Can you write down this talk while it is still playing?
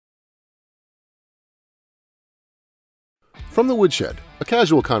From the Woodshed, a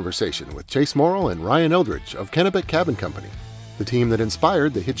casual conversation with Chase Morrill and Ryan Eldridge of Kennebec Cabin Company, the team that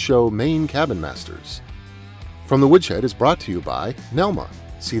inspired the hit show Maine Cabin Masters. From the Woodshed is brought to you by Nelma.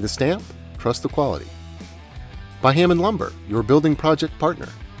 See the stamp, trust the quality. By Hammond Lumber, your building project partner.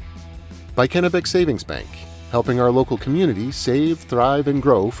 By Kennebec Savings Bank, helping our local community save, thrive, and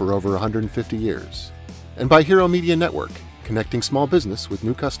grow for over 150 years. And by Hero Media Network, connecting small business with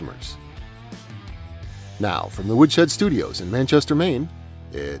new customers. Now, from the Woodshed Studios in Manchester, Maine,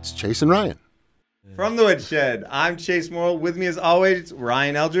 it's Chase and Ryan. From the Woodshed, I'm Chase Morrill. With me, as always,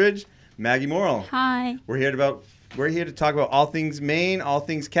 Ryan Eldridge, Maggie Morrill. Hi. We're here to talk about all things Maine, all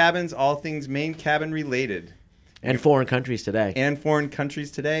things cabins, all things Maine cabin related. And foreign countries today. And foreign countries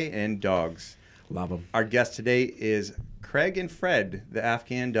today, and dogs. Love them. Our guest today is Craig and Fred, the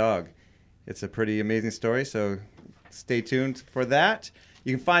Afghan dog. It's a pretty amazing story, so stay tuned for that.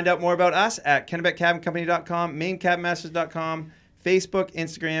 You can find out more about us at KennebecCabinCompany.com, MaineCabinMasters.com, Facebook,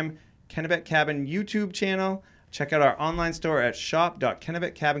 Instagram, Kennebec Cabin YouTube channel. Check out our online store at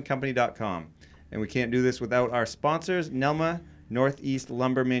shop.KennebecCabinCompany.com. And we can't do this without our sponsors, Nelma, Northeast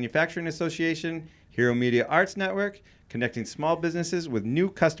Lumber Manufacturing Association, Hero Media Arts Network, connecting small businesses with new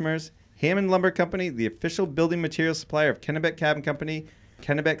customers, Hammond Lumber Company, the official building materials supplier of Kennebec Cabin Company,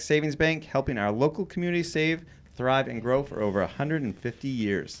 Kennebec Savings Bank, helping our local community save, thrive, and grow for over 150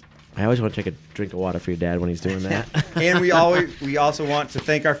 years. I always want to take a drink of water for your dad when he's doing that. And we also want to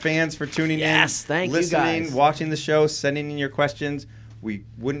thank our fans for tuning in, thank listening, you guys. watching the show, sending in your questions. We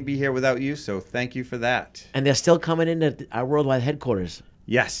wouldn't be here without you, so thank you for that. And they're still coming into our worldwide headquarters.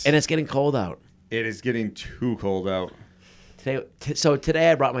 Yes. And it's getting cold out. It is getting too cold out.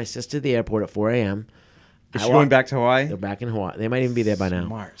 Today I brought my sister to the airport at 4 a.m. Is she going back to Hawaii? They're back in Hawaii. They might even be there by now.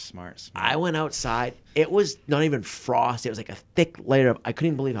 Smart. I went outside. It was not even frost. It was like a thick layer of... I couldn't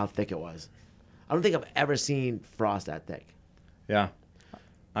even believe how thick it was. I don't think I've ever seen frost that thick. Yeah.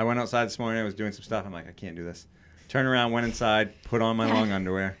 I went outside this morning. I was doing some stuff. I'm like, I can't do this. Turned around, went inside, put on my long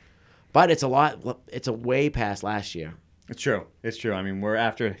underwear. But it's a lot... It's a way past last year. It's true. I mean, we're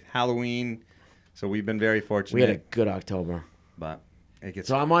after Halloween, so we've been very fortunate. We had a good October. But it gets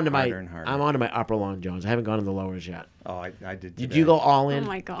I'm on to harder and harder. I'm on to my upper long johns. I haven't gone to the lowers yet. Oh, I did. Did today. you go all in? Oh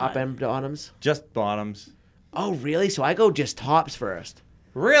my God. Up and bottoms? Just bottoms? Oh, really? So I go just tops first.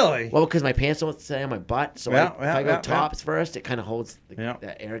 Really? Well, because my pants don't stay on my butt, so if I go tops first, it kind of holds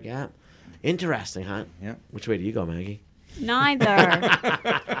that air gap. Interesting, huh? Yeah. Which way do you go, Maggie? Neither.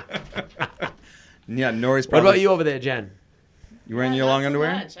 Yeah, Nori's What probably... about you over there, Jen? You wearing your long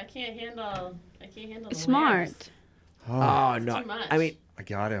underwear? Much. I can't handle the Smart. layers. Oh, no. too much. I mean, I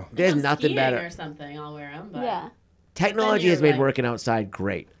got to. there's I'm nothing skiing better. or something. I'll wear them. But Yeah. Technology Then has you're made like- working outside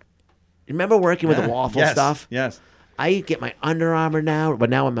great. Remember working with the waffle stuff? Yes. I get my Under Armour now, but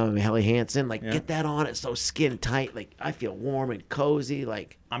now I'm on my Helly Hansen. Like, Yeah. get that on. It's so skin tight. Like, I feel warm and cozy.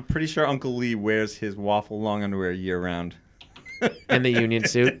 Like, I'm pretty sure Uncle Lee wears his waffle long underwear year round. and the union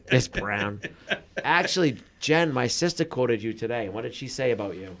suit is brown. Actually, Jen, my sister quoted you today. What did she say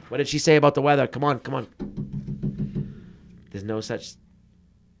about you? What did she say about the weather? Come on. There's no such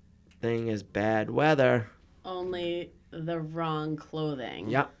thing as bad weather. only the wrong clothing.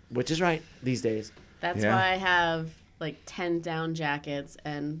 Yep, which is right these days. That's Yeah. why I have like 10 down jackets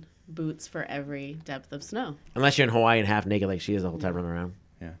and boots for every depth of snow. Unless you're in Hawaii and half naked like she is the whole time running around.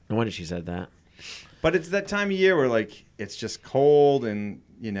 Yeah. No wonder she said that. But it's that time of year where, like, it's just cold and,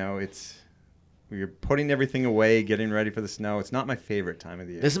 you know, you're putting everything away, getting ready for the snow. It's not my favorite time of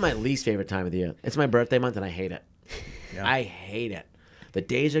the year. This is my least favorite time of the year. It's my birthday month and I hate it. Yeah. I hate it. The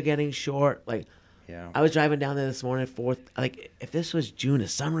days are getting short. Like, Yeah. I was driving down there this morning, like, if this was June, the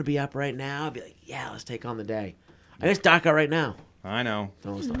sun would be up right now. I'd be like, yeah, let's take on the day. I mean, it's dark out right now. I know.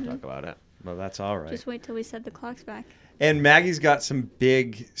 So let's not talk about it. But that's all right. Just wait till we set the clocks back. And Maggie's got some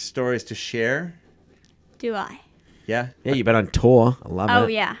big stories to share. Do I? Yeah? Yeah, you've been on tour. I love it. Oh,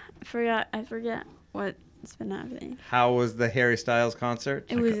 yeah. I forget what's been happening. How was the Harry Styles concert?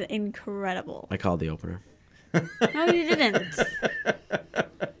 It was incredible. I called the opener. No, you didn't.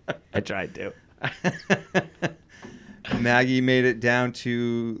 I tried to. Maggie made it down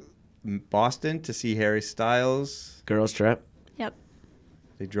to Boston to see Harry Styles. Girls trip. Yep.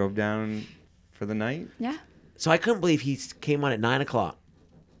 They drove down for the night. Yeah. So I couldn't believe he came on at 9 o'clock.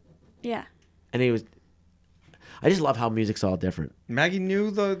 Yeah. And he was... I just love how music's all different. Maggie knew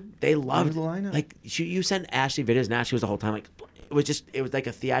They loved the lineup. Like, you sent Ashley videos, and Ashley was the whole time like... It was like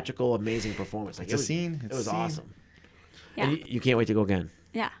a theatrical, amazing performance. Like, It's a scene. It was awesome. Yeah. And you can't wait to go again.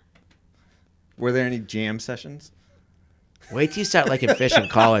 Yeah. Were there any jam sessions? Wait till you start liking fish in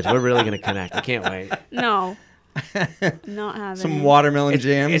college. We're really going to connect. I can't wait. No. Not having Some it. watermelon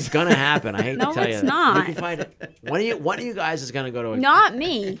jams. It's gonna happen. I hate No, to tell you. it's that. not. We can find it. One of you guys is gonna go to a Not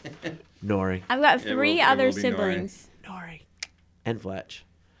me. Nori. I've got It will- three it other will be Nori. siblings. Nori. And Fletch.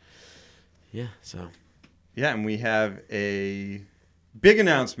 Yeah, so Yeah, and we have a big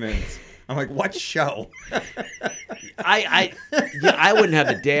announcement. I'm like, what show? I wouldn't have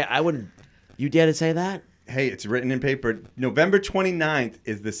the dare. I wouldn't. You dare to say that? Hey, it's written in paper. November 29th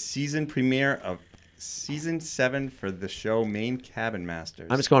is the season premiere of season 7 for the show Maine Cabin Masters.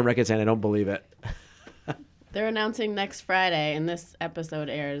 I'm just going record saying I don't believe it. They're announcing next Friday, and this episode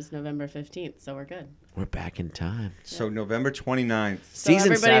airs November 15th, so we're good. We're back in time. So November 29th. So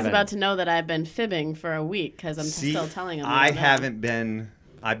Season everybody's 7. about to know that I've been fibbing for a week because I'm still telling them. I haven't been.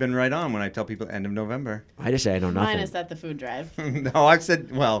 I've been right on when I tell people end of November. I just say I know nothing. Mine is at the food drive. No, I've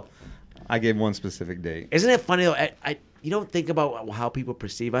said, well, I gave one specific date. Isn't it funny though? You don't think about how people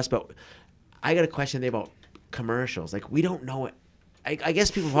perceive us, but I got a question there about commercials. Like we don't know it. I guess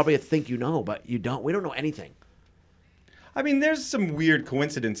people probably think you know, but you don't. We don't know anything. I mean, there's some weird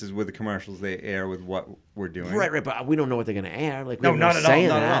coincidences with the commercials they air with what we're doing. Right. But we don't know what they're gonna air. Like we No, have not at all. say in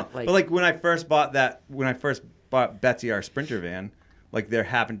Not that. at all. Like, But like when I first bought Betsy our Sprinter van, like there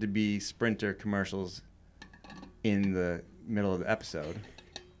happened to be Sprinter commercials in the middle of the episode.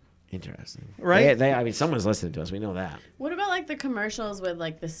 interesting. Right? I mean, someone's listening to us. We know that. What about like the commercials with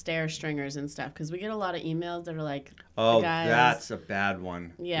like the stair stringers and stuff? Because we get a lot of emails that are like, Oh, guys, that's a bad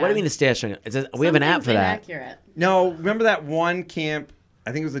one. yeah. What do you mean the stair string? We have an app for that. Inaccurate. No, remember that one camp?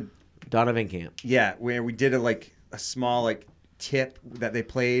 I think it was Donovan Camp. where we did a small like tip that they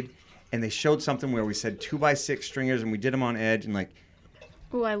played, and they showed something where we said 2x6 stringers, and we did them on edge, and like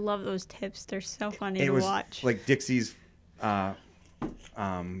Ooh, I love those tips. They're so funny it to was watch. like Dixie's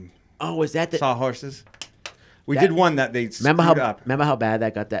Oh, is that the? sawhorses. We did one that they Remember screwed how up. remember how bad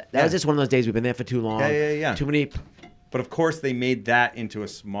that got that? That Yeah. was just one of those days we've been there for too long. Yeah. Too many. But of course, they made that into a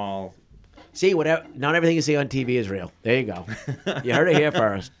small. See, whatever. Not everything you see on TV is real. There you go. You heard it here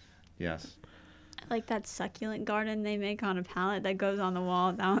first. Yes. I like that succulent garden they make on a pallet that goes on the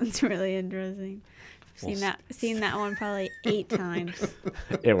wall. That one's really interesting. Seen that one probably 8 times.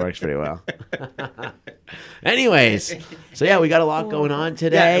 It works pretty well. Anyways, so yeah, we got a lot going on Yeah,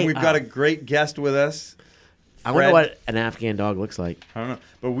 today. and we've got a great guest with us. I wonder Fred. what an Afghan dog looks like. I don't know,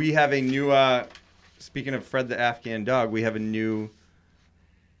 but we have a new. Speaking of Fred the Afghan dog, we have a new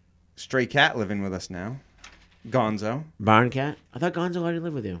stray cat living with us now, Gonzo. Barn cat? I thought Gonzo already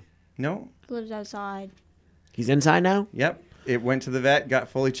lived with you. No. Lives outside. He's inside now? Yep. It went to the vet, got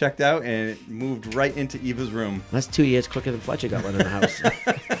fully checked out, and it moved right into Eva's room. That's 2 years quicker than Fletcher got let in the house.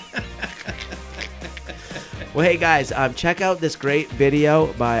 Well, hey guys, check out this great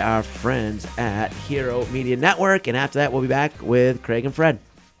video by our friends at Hero Media Network, and after that, we'll be back with Craig and Fred.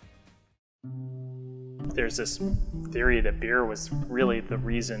 There's this theory that beer was really the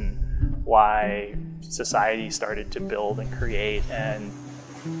reason why society started to build and create, and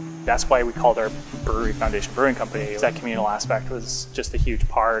that's why we called our brewery Foundation Brewing Company. That communal aspect was just a huge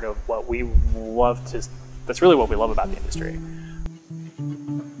part of what we love to. That's really what we love about the industry.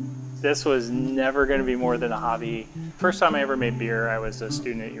 This was never going to be more than a hobby. First time I ever made beer, I was a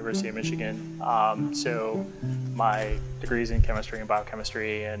student at University of Michigan. So my degree's in chemistry and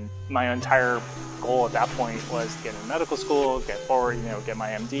biochemistry, and my entire goal at that point was to get into medical school, get forward, get my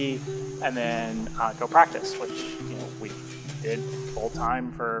MD, and then go practice, which we did full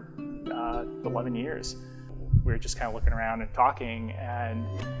time for 11 years. We were just kind of looking around and talking, and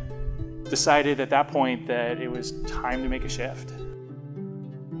decided at that point that it was time to make a shift.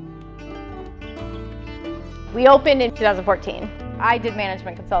 We opened in 2014. I did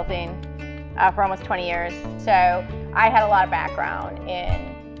management consulting for almost 20 years, so I had a lot of background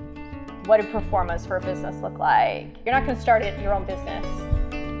in what do performance for a business look like. You're not going to start your own business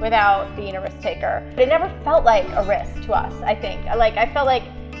without being a risk taker. But it never felt like a risk to us, I think. I felt like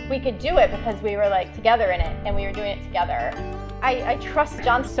we could do it because we were together in it and we were doing it together. I trust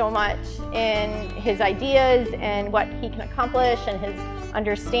John so much in his ideas and what he can accomplish and his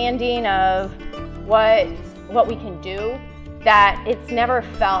understanding of what we can do, that it's never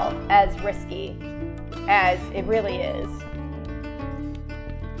felt as risky as it really is.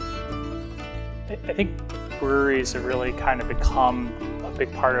 I think breweries have really kind of become a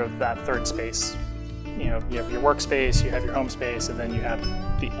big part of that third space. You have your workspace, you have your home space, and then you have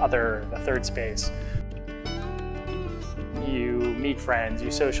the third space. You meet friends,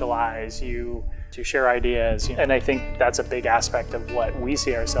 you socialize, you share ideas, and I think that's a big aspect of what we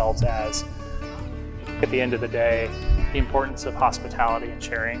see ourselves as. At the end of the day, the importance of hospitality and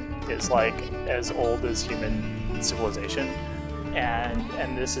sharing is as old as human civilization,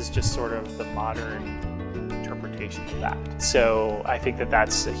 and this is just sort of the modern interpretation of that. So I think that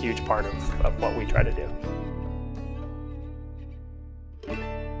that's a huge part of what we try to do.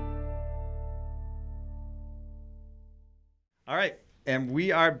 All right, and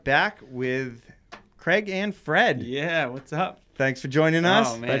we are back with Craig and Fred. Yeah, what's up? Thanks for joining us.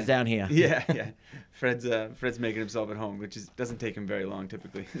 Oh, man. Fred's down here. Yeah. Fred's making himself at home, which doesn't take him very long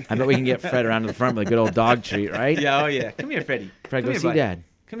typically. I bet we can get Fred around to the front with a good old dog treat, right? Yeah, oh yeah. Come here, Freddie. Fred, Come go here, see bud. Dad.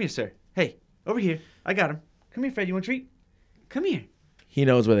 Come here, sir. Hey, over here. I got him. Come here, Fred. You want a treat? Come here. He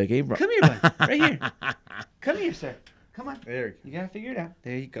knows where they came from. Come here, bud. Right here. Come here, sir. Come on. There. You gotta figure it out.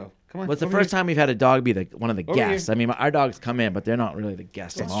 There you go. Come on. Well, it's the over first here. time we've had a dog be one of the Over guests. here. I mean, our dogs come in, but they're not really the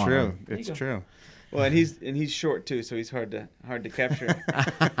guests. It's on true. them. It's go. true. Well, and he's short too, so he's hard to capture.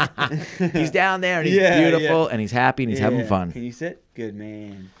 He's down there and he's Yeah, beautiful yeah. and he's happy and he's having Yeah. fun. Can you sit? Good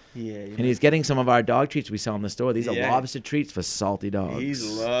man. Yeah. And he's getting some of our dog treats we sell in the store. These are Yeah. lobster treats for salty dogs. He's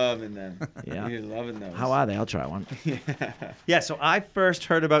loving them. Yeah. He's loving those. How are they? I'll try one. Yeah, so I first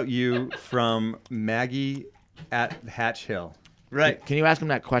heard about you from Maggie at Hatch Hill. Right. Can you ask him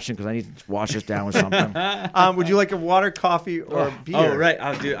that question? Because I need to wash this down with something. Would you like a water, coffee, or beer? Oh, right.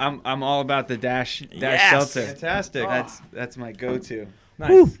 I'm all about the dash Yes. seltzer. Fantastic. That's my go-to.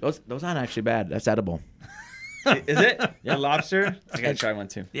 Woo, those aren't actually bad. That's edible. Is it? Yeah, lobster? I gotta try one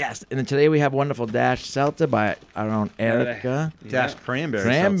too. Yes. And then today we have wonderful Dash Seltzer by our own Erica. Dash cranberry.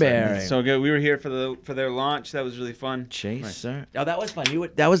 Cranberry. seltzer. So good. We were here for their launch. That was really fun. Chaser. Oh, that was fun.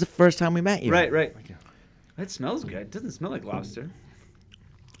 That was the first time we met you. Right. That smells good. It doesn't smell like lobster.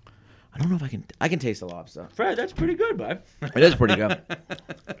 I don't know if I can taste the lobster. Fred, that's pretty good, bud. It is pretty good.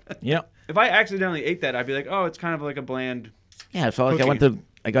 Yep. If I accidentally ate that, I'd be like, oh, it's kind of like a bland. Yeah, it felt like I went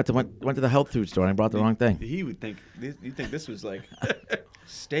to the health food store and I brought the wrong thing. He would think. You think this was like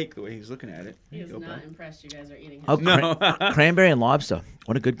steak the way he's looking at it. He was Go, not bud. impressed you guys are eating his Oh, No. cranberry and lobster.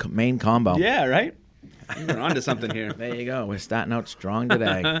 What a good main combo. Yeah, right. We're onto something here. There you go. We're starting out strong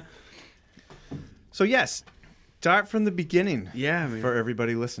today. So yes, start from the beginning. Yeah, man. For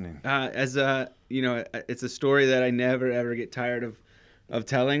everybody listening. It's a story that I never ever get tired of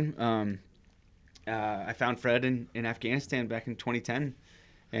telling. I found Fred in Afghanistan back in 2010,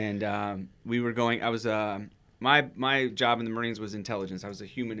 and we were going. I was my job in the Marines was intelligence. I was a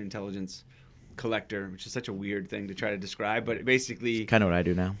human intelligence collector, which is such a weird thing to try to describe, but basically, Kind of what I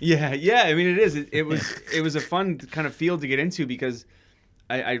do now. yeah. I mean, it is. It was a fun kind of field to get into because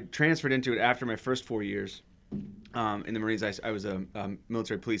I transferred into it after my first 4 years. In the Marines, I was a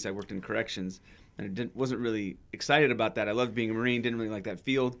military police. I worked in corrections, and I wasn't really excited about that. I loved being a Marine, didn't really like that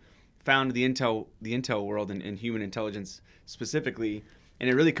field. Found the intel world and human intelligence specifically, and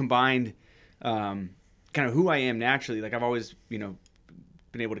it really combined kind of who I am naturally. Like I've always, been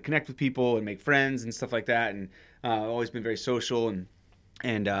able to connect with people and make friends and stuff like that, and I've always been very social.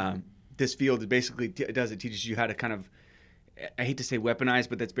 And this field basically it teaches you how to kind of, I hate to say weaponize,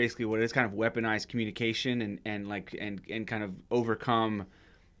 but that's basically what it is, kind of weaponize communication and kind of overcome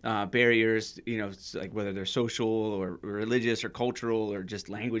barriers, like whether they're social or religious or cultural or just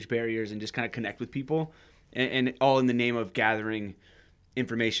language barriers, and just kind of connect with people, and all in the name of gathering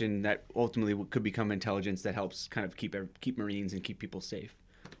information that ultimately could become intelligence that helps kind of keep Marines and keep people safe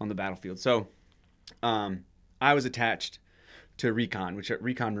on the battlefield. So I was attached to Recon, which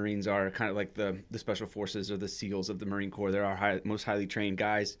Recon Marines are kind of like the special forces or the SEALs of the Marine Corps. They're our most highly trained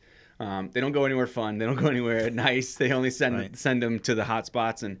guys. They don't go anywhere fun. They don't go anywhere nice. They only send them to the hot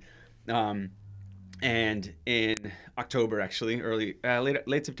spots. And in October, actually,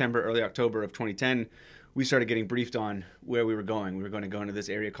 late September, early October of 2010, we started getting briefed on where we were going. We were going to go into this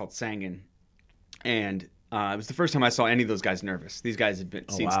area called Sangin, and it was the first time I saw any of those guys nervous. These guys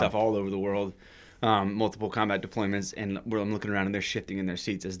had seen stuff all over the world. Multiple combat deployments, and I'm looking around and they're shifting in their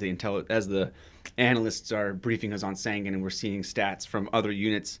seats as the analysts are briefing us on Sangin, and we're seeing stats from other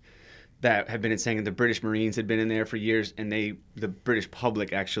units that have been in Sangin. The British Marines had been in there for years, and the British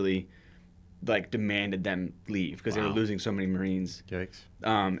public actually demanded them leave because they were losing so many Marines. Yikes.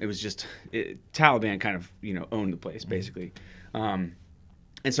 It was just Taliban kind of owned the place basically, and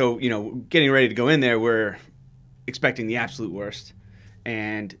so getting ready to go in there, we're expecting the absolute worst,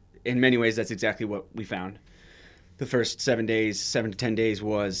 and in many ways, that's exactly what we found. The first 7 to 10 days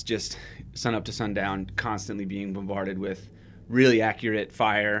was just sun up to sundown, constantly being bombarded with really accurate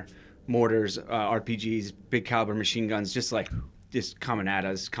fire, mortars, RPGs, big caliber machine guns, just coming at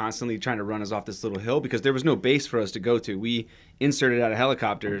us, constantly trying to run us off this little hill because there was no base for us to go to. We inserted out of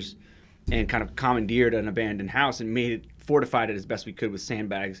helicopters and kind of commandeered an abandoned house and fortified it as best we could with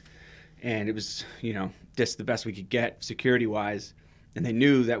sandbags. And it was, just the best we could get security-wise. And they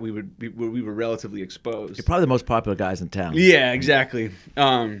knew that we were relatively exposed. You're probably the most popular guys in town. Yeah, exactly.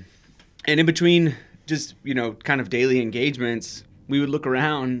 And in between just, you know, kind of daily engagements, we would look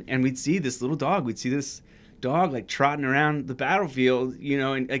around and we'd see this little dog. We'd see this dog like trotting around the battlefield, you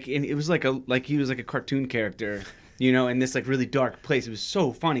know, and it was like he was like a cartoon character, you know, in this like really dark place. It was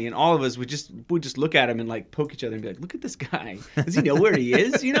so funny, and all of us would just look at him and like poke each other and be like, "Look at this guy. Does he know where he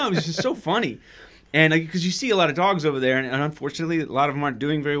is?" You know, it was just so funny. And like, because you see a lot of dogs over there, and unfortunately, a lot of them aren't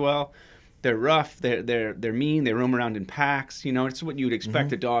doing very well. They're rough. They're mean. They roam around in packs. You know, it's what you would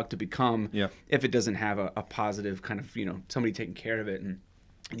expect a dog to become if it doesn't have a positive kind of, you know, somebody taking care of it. And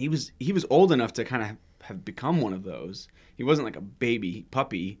he was old enough to kind of have become one of those. He wasn't like a baby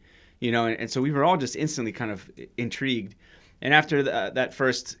puppy, you know, and so we were all just instantly kind of intrigued. And after that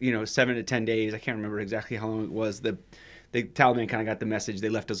first, you know, 7 to 10 days, I can't remember exactly how long it was, the Taliban kind of got the message. They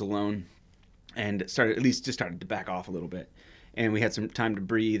left us alone and started to back off a little bit. And we had some time to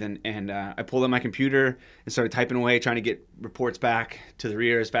breathe, and I pulled out my computer and started typing away, trying to get reports back to the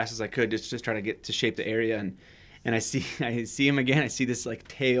rear as fast as I could, just try to get to shape the area. And I see him again. I see this like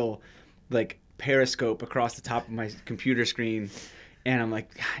tail, like periscope across the top of my computer screen, and I'm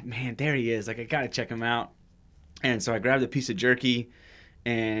like, God, man, there he is. Like, I gotta check him out. And so I grabbed a piece of jerky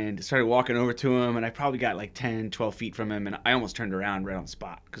and started walking over to him, and I probably got like 10, 12 feet from him, and I almost turned around right on the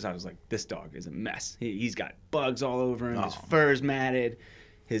spot because I was like, this dog is a mess. He's got bugs all over him. His fur's matted.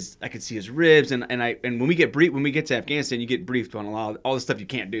 I could see his ribs, and when we get to Afghanistan, you get briefed on all the stuff you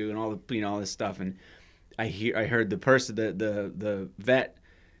can't do and all the, you know, all this stuff. And I heard the vet,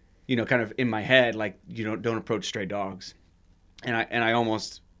 you know, kind of in my head, like, you know, don't approach stray dogs, and I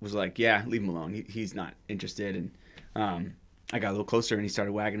almost was like, yeah, leave him alone. He's not interested. And I got a little closer, and he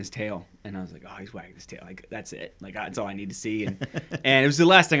started wagging his tail, and I was like, oh, he's wagging his tail. Like, that's it. Like, that's all I need to see. And it was the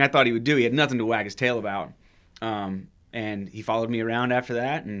last thing I thought he would do. He had nothing to wag his tail about. And he followed me around after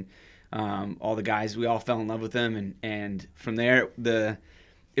that, and all the guys, we all fell in love with him. And from there,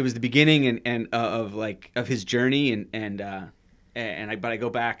 it was the beginning of his journey. But I go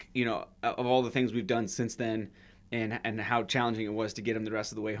back, you know, of all the things we've done since then, and how challenging it was to get him the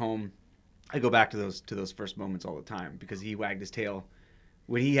rest of the way home. I go back to those first moments all the time, because he wagged his tail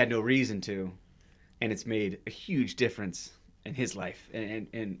when he had no reason to, and it's made a huge difference in his life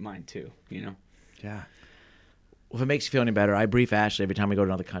and mine too, you know? Yeah. Well, if it makes you feel any better, I brief Ashley every time we go to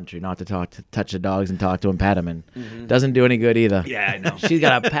another country not to touch the dogs and talk to him, pet him, and doesn't do any good either. Yeah, I know. She's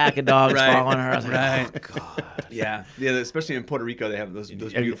got a pack of dogs following her. I was like, right. Oh, God. Yeah, especially in Puerto Rico, they have those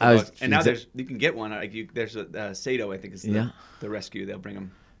beautiful dogs. And now you can get one. There's a Sado, I think, is the rescue. They'll bring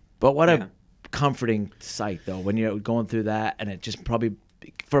them. But what a comforting sight, though, when you're going through that, and it just probably,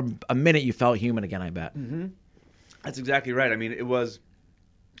 for a minute, you felt human again, I bet. Mm-hmm. That's exactly right. I mean, it was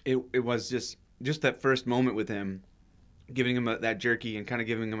just that first moment with him, giving him that jerky and kind of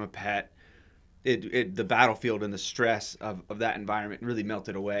giving him a pet. The battlefield and the stress of that environment really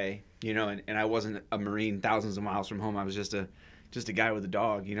melted away, you know. And I wasn't a Marine thousands of miles from home. I was just a guy with a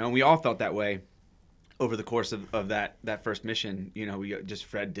dog, you know. And we all felt that way over the course of that first mission. You know,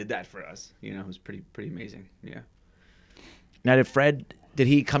 Fred did that for us. You know, it was pretty amazing. Yeah. Now, did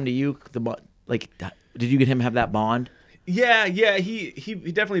he come to you? Did you get him to have that bond? Yeah, he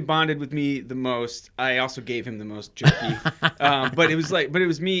definitely bonded with me the most. I also gave him the most jerky, but it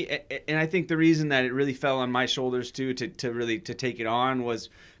was me, and I think the reason that it really fell on my shoulders too to take it on was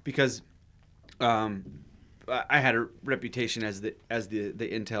because I had a reputation as the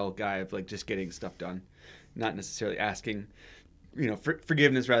intel guy of like just getting stuff done, not necessarily asking, you know,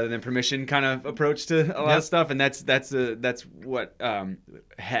 forgiveness rather than permission kind of approach to a lot of stuff. And that's what I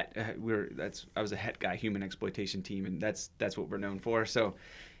was a HET guy, human exploitation team, and that's what we're known for. So,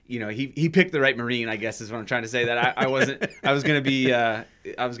 you know, he picked the right Marine, I guess is what I'm trying to say. That I was going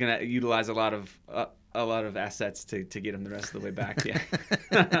to utilize a lot of assets to get him the rest of the way back. Yeah.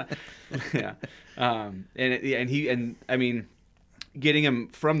 Yeah. I mean, getting him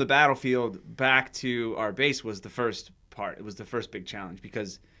from the battlefield back to our base was the first part. It was the first big challenge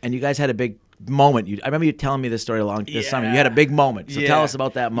because. And you guys had a big moment. I remember you telling me this story this summer. You had a big moment. So tell us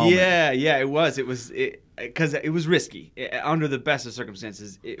about that moment. Yeah. It was because it was risky. Under the best of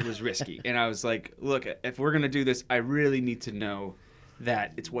circumstances, it was risky. And I was like, look, if we're going to do this, I really need to know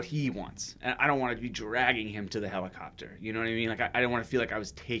that it's what he wants. And I don't want to be dragging him to the helicopter. You know what I mean? Like, I didn't want to feel like I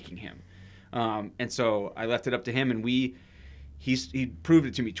was taking him. And so I left it up to him, and he proved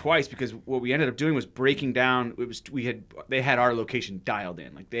it to me twice, because what we ended up doing was breaking down. They had our location dialed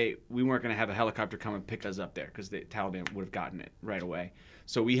in. Like we weren't going to have a helicopter come and pick us up there because the Taliban would have gotten it right away.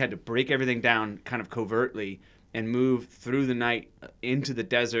 So we had to break everything down kind of covertly and move through the night into the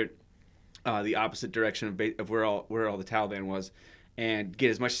desert, the opposite direction of where all the Taliban was, and get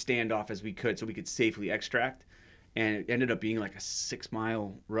as much standoff as we could so we could safely extract. And it ended up being like a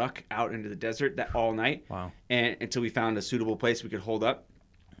 6-mile ruck out into the desert that all night. Wow. And until we found a suitable place we could hold up.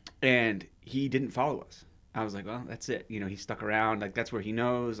 And he didn't follow us. I was like, well, that's it. You know, he stuck around. Like, that's where he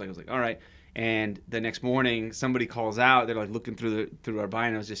knows. Like, I was like, all right. And the next morning, somebody calls out. They're like looking through our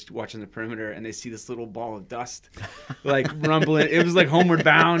binos, just watching the perimeter, and they see this little ball of dust, like rumbling. It was like homeward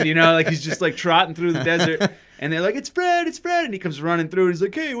bound, you know, like he's just like trotting through the desert. And they're like, it's Fred, it's Fred. And he comes running through, and he's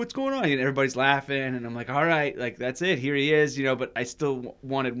like, hey, what's going on? And everybody's laughing. And I'm like, all right, like, that's it. Here he is, you know. But I still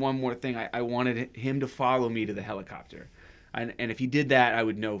wanted one more thing. I wanted him to follow me to the helicopter. And if he did that, I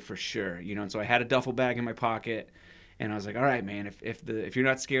would know for sure, you know. And so I had a duffel bag in my pocket. And I was like, all right, man, if you're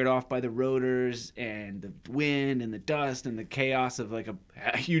not scared off by the rotors and the wind and the dust and the chaos of like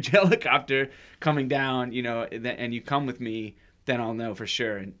a huge helicopter coming down, you know, and you come with me, then I'll know for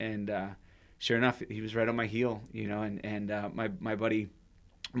sure. And sure enough, he was right on my heel, you know. And my buddy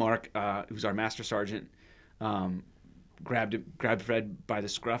Mark, who's our master sergeant, grabbed Fred by the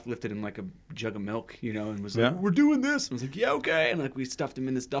scruff, lifted him like a jug of milk, you know, and was like, we're doing this. I was like, yeah, okay. And like we stuffed him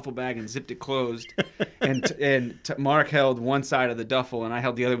in this duffel bag and zipped it closed. and Mark held one side of the duffel and I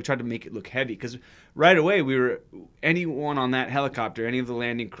held the other. We tried to make it look heavy because right away anyone on that helicopter, any of the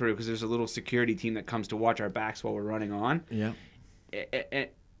landing crew, because there's a little security team that comes to watch our backs while we're running on. Yeah.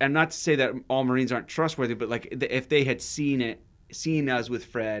 And not to say that all Marines aren't trustworthy, but like if they had seen us with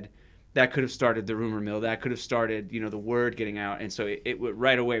Fred, that could have started the rumor mill. That could have started, you know, the word getting out. And so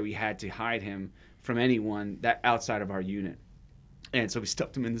right away we had to hide him from anyone that outside of our unit. And so we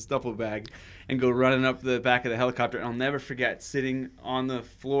stuffed him in this duffel bag and go running up the back of the helicopter. And I'll never forget sitting on the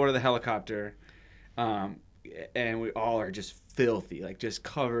floor of the helicopter, and we all are just filthy, like just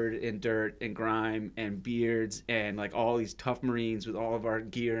covered in dirt and grime and beards and like all these tough Marines with all of our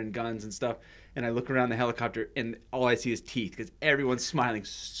gear and guns and stuff. And I look around the helicopter, and all I see is teeth because everyone's smiling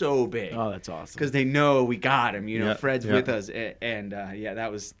so big. Oh, that's awesome. Because they know we got him. You know, Fred's with us. And yeah,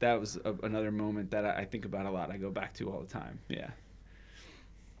 that was another moment that I think about a lot. I go back to all the time. Yeah.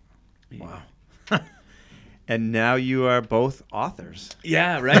 Wow. And now you are both authors.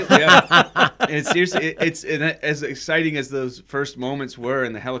 Yeah, right. Yeah. And seriously, it's as exciting as those first moments were,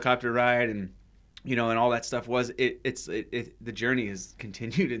 and the helicopter ride, and you know, and all that stuff was. The journey has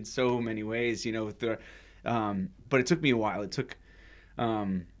continued in so many ways, you know. But it took me a while. It took,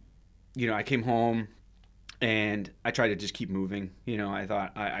 you know, I came home, and I tried to just keep moving. You know, I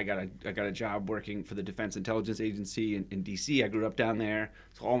thought I got a job working for the Defense Intelligence Agency in D.C. I grew up down there,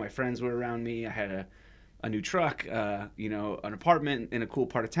 so all my friends were around me. I had a new truck, you know, an apartment in a cool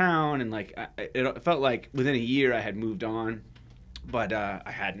part of town, and like it felt like within a year I had moved on. But I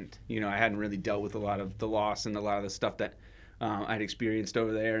hadn't, you know, I hadn't really dealt with a lot of the loss and a lot of the stuff that I'd experienced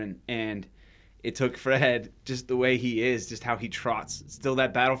over there. And it took Fred, just the way he is, just how he trots. Still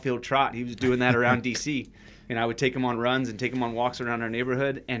that battlefield trot. He was doing that around D.C. And I would take him on runs and take him on walks around our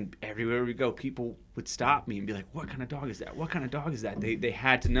neighborhood. And everywhere we go, people would stop me and be like, what kind of dog is that? What kind of dog is that? They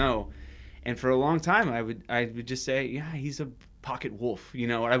had to know. And for a long time, I would just say, yeah, he's a pocket wolf, you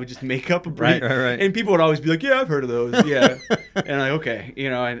know, or I would just make up a breed. Right. And people would always be like, yeah, I've heard of those. Yeah. And I'm like, okay, you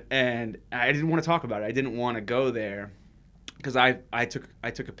know, and I didn't want to talk about it. I didn't want to go there because I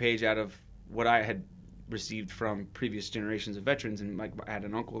took a page out of what I had received from previous generations of veterans. And like I had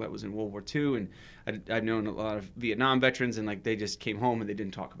an uncle that was in World War II, and I'd known a lot of Vietnam veterans, and like they just came home and they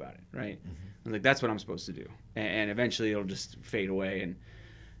didn't talk about it. Right. Mm-hmm. I was like, that's what I'm supposed to do. And eventually it'll just fade away.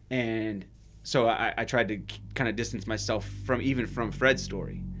 And so I tried to kind of distance myself from Fred's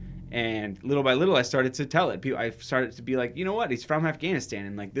story. And little by little, I started to tell it. I started to be like, you know what? He's from Afghanistan,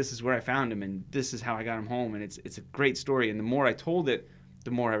 and like this is where I found him, and this is how I got him home. And it's a great story. And the more I told it,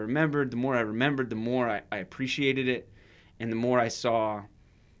 the more I remembered. The more I appreciated it, and the more I saw,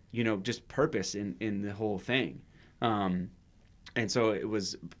 you know, just purpose in the whole thing. And so it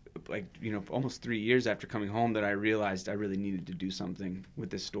was like, you know, almost 3 years after coming home that I realized I really needed to do something with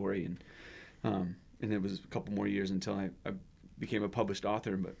this story. And it was a couple more years until I became a published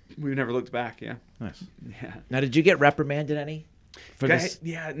author, but we never looked back. Yeah. Nice. Yeah. Now, did you get reprimanded any for this?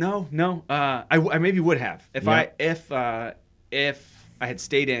 Yeah. No. I maybe would have if I had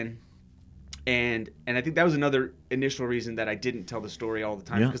stayed in, and I think that was another initial reason that I didn't tell the story all the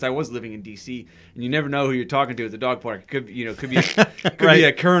time, because I was living in D.C. and you never know who you're talking to at the dog park. It could be be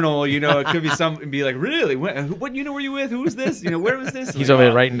a colonel, you know. It could be be like, really, what unit were you with? Who was this? You know, where was this? He's over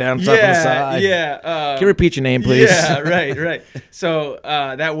there writing down stuff on the side. Yeah. Can you repeat your name, please? Yeah. Right. So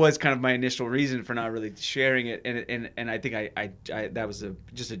that was kind of my initial reason for not really sharing it, and I think I that was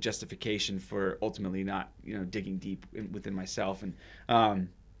just a justification for ultimately not, you know, digging deep within myself. And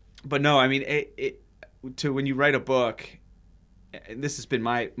but no, I mean, when you write a book, and this has been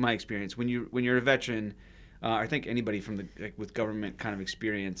my experience, when you're a veteran, I think anybody from with government kind of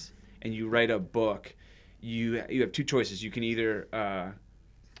experience, and you write a book, you have two choices. You can either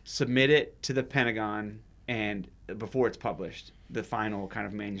submit it to the Pentagon and before it's published, the final kind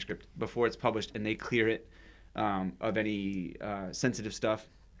of manuscript before it's published, and they clear it of any sensitive stuff,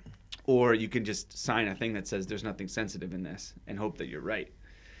 or you can just sign a thing that says there's nothing sensitive in this and hope that you're right.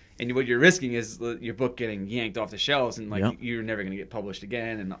 And what you're risking is your book getting yanked off the shelves and you're never going to get published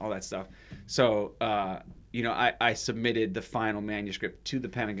again and all that stuff. So I submitted the final manuscript to the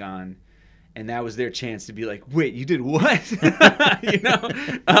Pentagon, and that was their chance to be like, wait, you did what?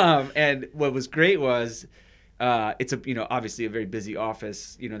 And what was great was it's obviously a very busy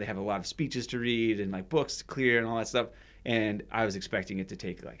office. They have a lot of speeches to read and like books to clear and all that stuff. And I was expecting it to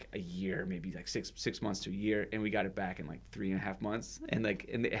take like a year, maybe like six months to a year, and we got it back in like 3.5 months. And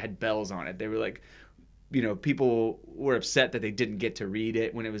it had bells on it. They were like, people were upset that they didn't get to read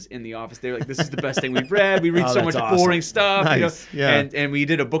it when it was in the office. They were like, this is the best thing we've read. We read so much boring stuff. Nice. Yeah. And we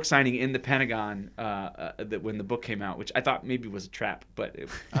did a book signing in the Pentagon when the book came out, which I thought maybe was a trap, but it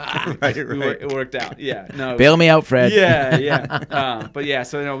worked out. Yeah. No. Bail me out, Fred. Yeah. But yeah,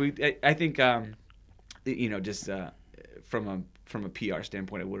 so I think just from a PR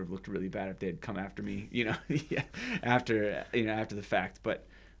standpoint, it would have looked really bad if they had come after me, after the fact. But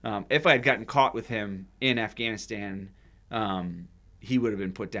if I had gotten caught with him in Afghanistan, he would have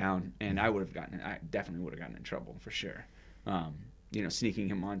been put down, and I definitely would have gotten in trouble for sure. Sneaking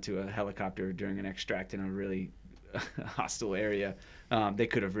him onto a helicopter during an extract in a really hostile area, they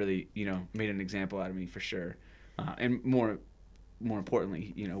could have really, made an example out of me for sure. And more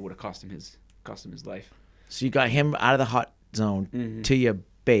importantly, would have cost him his life. So you got him out of the hot zone to your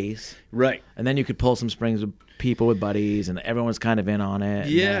base, right? And then you could pull some strings with people, with buddies, and everyone's kind of in on it.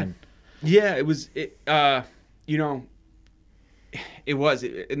 Yeah, it was. It was,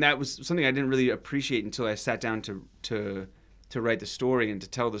 and that was something I didn't really appreciate until I sat down to write the story and to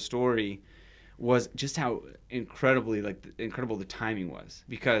tell the story. Was just how incredible the timing was,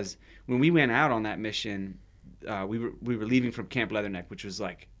 because when we went out on that mission, we were leaving from Camp Leatherneck, which was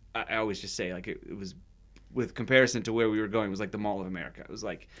like, I always just say, like it was. With comparison to where we were going, it was like the Mall of America. It was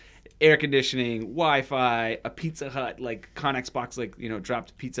like air conditioning, Wi-Fi, a Pizza Hut, like Connex box,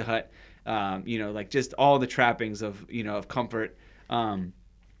 dropped Pizza Hut, like just all the trappings of comfort. And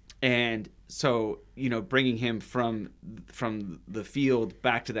so, bringing him from the field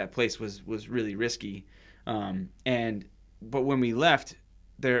back to that place was really risky. But when we left,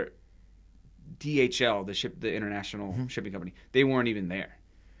 DHL, the international shipping company, they weren't even there.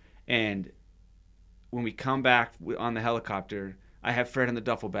 And when we come back on the helicopter, I have Fred in the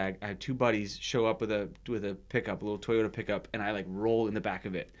duffel bag. I have two buddies show up with a pickup, a little Toyota pickup, and I like roll in the back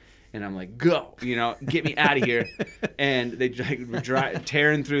of it, and I'm like, "Go, get me out of here!" And they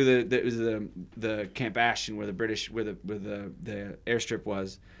tearing through the Camp Ashton where the airstrip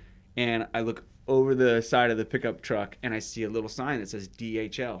was, and I look over the side of the pickup truck and I see a little sign that says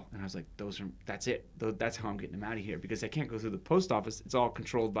DHL, and I was like, that's it. That's how I'm getting them out of here, because I can't go through the post office. It's all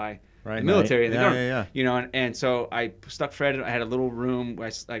controlled by the military and the government. Yeah. And so I stuck Fred. I had a little room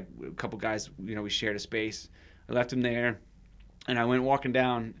where a couple guys, we shared a space. I left him there, and I went walking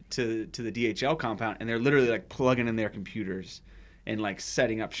down to the DHL compound, and they're literally like plugging in their computers and like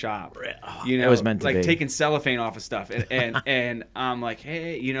setting up shop. It was meant to like be. Taking cellophane off of stuff, and I'm like,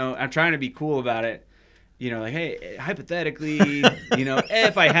 hey, I'm trying to be cool about it. Like, hey, hypothetically,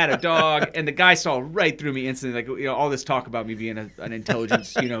 if I had a dog, and the guy saw right through me instantly, like, all this talk about me being an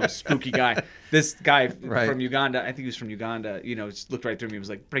intelligence, spooky guy. This guy from Uganda, I think he was from Uganda, just looked right through me and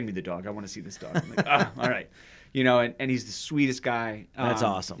was like, bring me the dog. I want to see this dog. I'm like, all right. And he's the sweetest guy. That's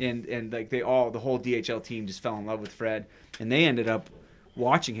awesome. And like the whole DHL team just fell in love with Fred, and they ended up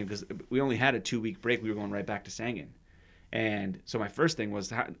watching him because we only had a 2-week break. We were going right back to Sangin. And so my first thing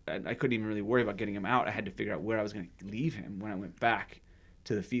was I couldn't even really worry about getting him out. I had to figure out where I was going to leave him when I went back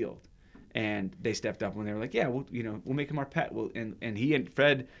to the field. And they stepped up when they were like, yeah, we'll make him our pet. And he and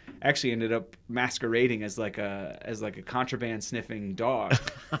Fred actually ended up masquerading as like a contraband sniffing dog,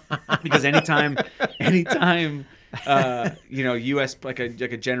 because anytime, U.S. like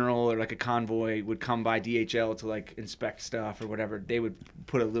a general or like a convoy would come by DHL to like inspect stuff or whatever, they would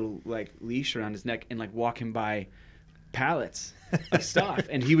put a little like leash around his neck and like walk him by pallets of stuff,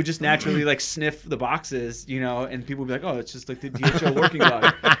 and he would just naturally like sniff the boxes, and people would be like, oh, it's just like the DHL working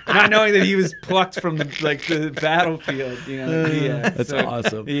dog, not knowing that he was plucked from the battlefield. That's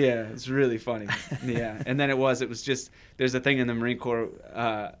awesome. Yeah, it's really funny. Yeah. And then it was just, there's a thing in the Marine Corps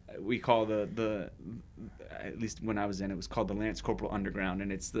we call the at least when I was in, it was called the Lance Corporal Underground,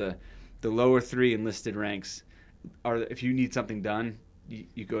 and it's the lower 3 enlisted ranks if you need something done,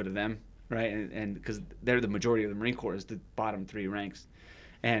 you go to them. right? And because they're the majority of the Marine Corps is the bottom 3 ranks,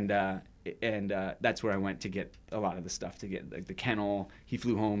 and that's where I went to get a lot of the stuff, to get like the kennel. He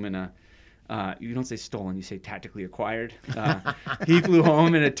flew home in a you don't say stolen, you say tactically acquired. He flew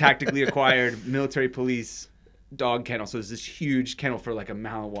home in a tactically acquired military police dog kennel. So it's this huge kennel for like a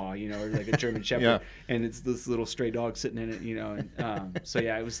Malinois, you know, or like a German Shepherd, Yeah. and it's this little stray dog sitting in it, you know. And, so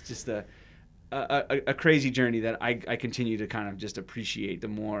yeah, it was just a crazy journey that I continue to kind of just appreciate the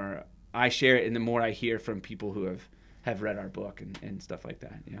more I share it and the more I hear from people who have read our book and stuff like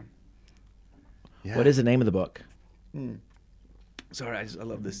that. Yeah. What is the name of the book? Sorry, I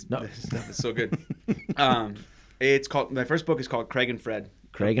love this. No. This stuff is so good. It's called, my first book is called Craig and Fred.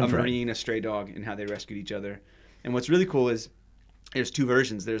 Craig and a Fred. Marine, a stray dog, and how they rescued each other. And what's really cool is there's 2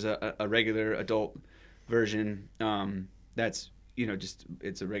 versions. There's a regular adult version that's, you know, just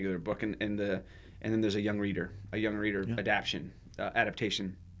it's a regular book, and then there's a young reader adaptation.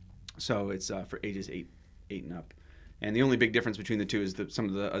 So it's for ages 8 and up. And the only big difference between the 2 is that some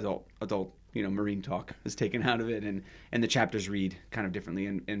of the adult you know, Marine talk is taken out of it, and the chapters read kind of differently.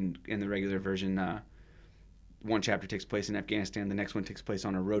 In the regular version, one chapter takes place in Afghanistan. The next one takes place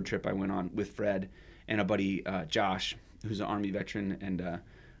on a road trip I went on with Fred and a buddy, Josh, who's an Army veteran and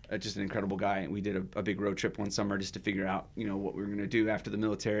just an incredible guy. And we did a big road trip one summer just to figure out, you know, what we were going to do after the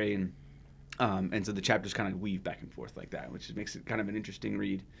military. And so the chapters kind of weave back and forth like that, which makes it kind of an interesting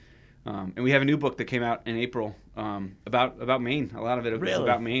read. And we have a new book that came out in April about Maine. A lot of it is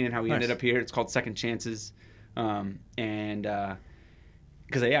about Maine and how we ended up here. It's called Second Chances. Because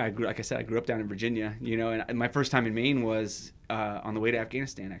I grew up down in Virginia, you know, and my first time in Maine was on the way to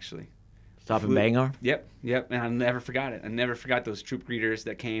Afghanistan, actually. Stop in Bangor? Yep. And I never forgot it. I never forgot those troop greeters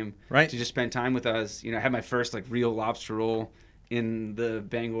that came Right. to just spend time with us. You know, I had my first like real lobster roll in the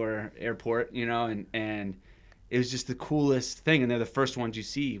Bangor airport, you know, and it was just the coolest thing. And they're the first ones you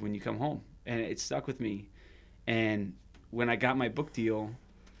see when you come home. And it stuck with me. And when I got my book deal,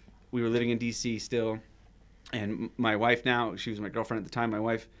 we were living in D.C. still. And my wife now, she was my girlfriend at the time, my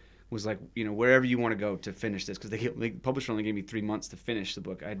wife was like, you know, wherever you want to go to finish this. Because the publisher only gave me 3 months to finish the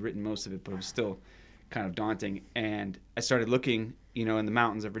book. I had written most of it, but it was still kind of daunting. And I started looking, you know, in the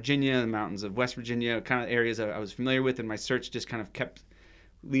mountains of Virginia, the mountains of West Virginia, kind of areas I was familiar with. And my search just kind of kept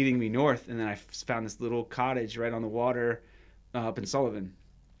leading me north. And then I found this little cottage right on the water up in Sullivan.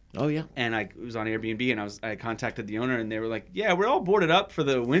 Oh, yeah. And it was on Airbnb, and I contacted the owner, and they were like, yeah, we're all boarded up for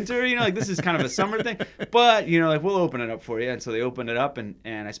the winter, you know, like this is kind of a summer thing, but, you know, like we'll open it up for you. And so they opened it up, and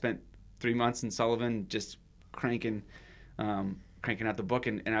I spent 3 months in Sullivan just cranking out the book.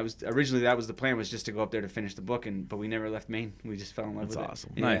 And I was originally, that was the plan, was just to go up there to finish the book, but we never left Maine. We just fell in love with it. That's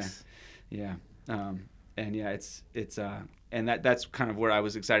awesome. Yeah. Nice. Yeah. And yeah, and that's kind of where I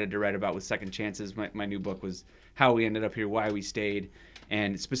was excited to write about with Second Chances. My new book was how we ended up here, why we stayed.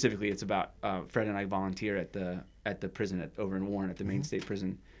 And specifically, it's about Fred and I volunteer at the prison over in Warren at the Maine State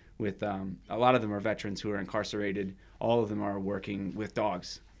Prison. With a lot of them are veterans who are incarcerated. All of them are working with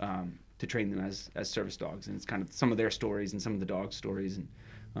dogs to train them as service dogs. And it's kind of some of their stories and some of the dog stories and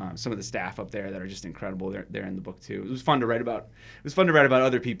some of the staff up there that are just incredible. They're in the book too. It was fun to write about. It was fun to write about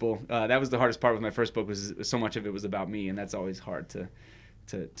other people. That was the hardest part with my first book. Was so much of it was about me, and that's always hard to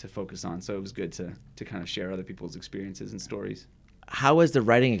focus on. So it was good to kind of share other people's experiences and stories. How was the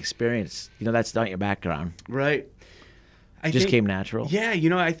writing experience? You know, that's not your background. Right. It just came natural. Yeah, you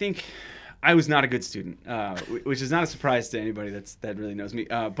know, I think I was not a good student, which is not a surprise to anybody that really knows me.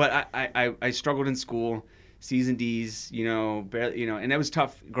 But I struggled in school, C's and D's, you know, barely, you know, and that was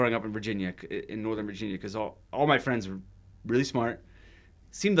tough growing up in Virginia, in Northern Virginia, because all my friends were really smart.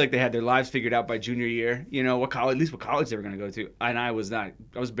 Seemed like they had their lives figured out by junior year, you know, at least what college they were going to go to, and I was not.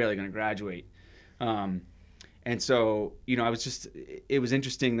 I was barely going to graduate. And so, you know, it was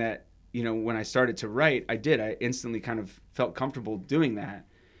interesting that, you know, when I started to write, I instantly kind of felt comfortable doing that.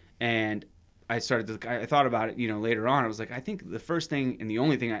 And I thought about it, you know, later on. I was like, I think the first thing and the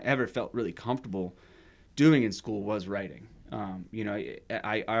only thing I ever felt really comfortable doing in school was writing. You know,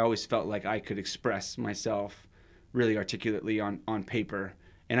 I always felt like I could express myself really articulately on paper,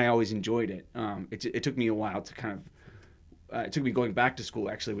 and I always enjoyed it. It took me a while to kind of, it took me going back to school,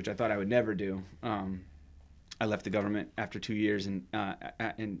 actually, which I thought I would never do. I left the government after 2 years and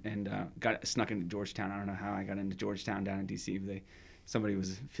got snuck into Georgetown. I don't know how I got into Georgetown down in D.C. Somebody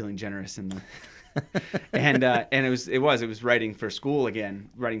was feeling generous and it was writing for school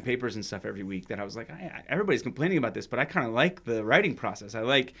again, writing papers and stuff every week. That I was like, everybody's complaining about this, but I kind of like the writing process. I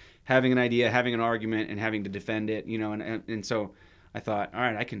like having an idea, having an argument, and having to defend it. You know, and so I thought, all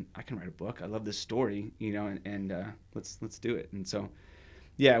right, I can write a book. I love this story. You know, and let's do it. And so.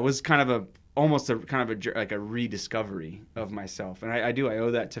 Yeah, it was kind of almost a kind of like a rediscovery of myself. And I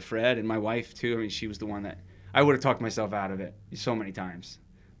owe that to Fred and my wife too. I mean, she was the one that I would have talked myself out of it so many times.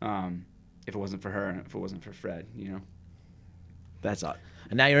 If it wasn't for her and if it wasn't for Fred, That's all.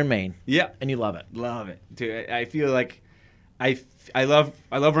 And now you're in Maine. Yeah. And you love it. Love it. Dude, I feel like I love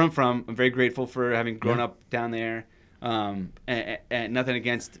where I'm from. I'm very grateful for having grown up down there. And nothing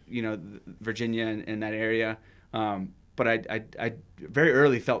against, Virginia and that area. But I very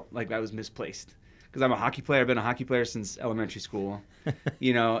early felt like I was misplaced because I'm a hockey player. I've been a hockey player since elementary school,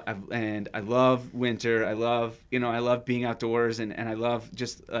 and I love winter. I love being outdoors, and I love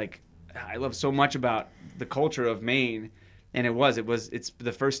I love so much about the culture of Maine. And it's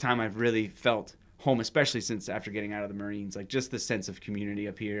the first time I've really felt home, especially since after getting out of the Marines, like just the sense of community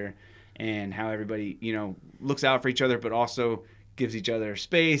up here and how everybody, looks out for each other, but also gives each other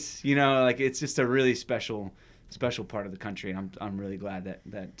space, it's just a really special part of the country. And I'm really glad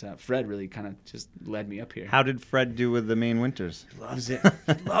that Fred really kind of just led me up here. How did Fred do with the Maine winters? Loves it.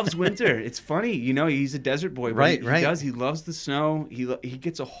 Loves winter. It's funny, he's a desert boy. But he does. He loves the snow. He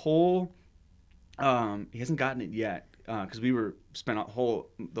gets a whole. He hasn't gotten it yet because we spent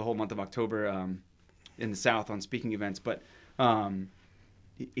the whole month of October in the South on speaking events. But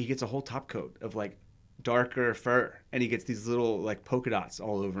he gets a whole top coat of like darker fur, and he gets these little like polka dots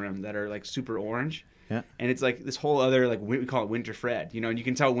all over him that are like super orange. Yeah. And it's like this whole other we call it Winter Fred, and you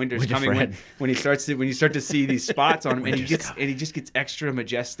can tell winter's coming when you start to see these spots on him, and he just gets extra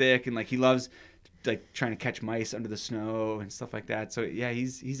majestic, and like he loves like trying to catch mice under the snow and stuff like that. So yeah,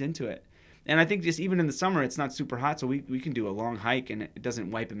 he's into it. And I think just even in the summer, it's not super hot, so we can do a long hike, and it doesn't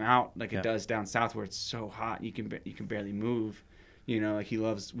wipe him out like it does down south where it's so hot you can barely move. Like he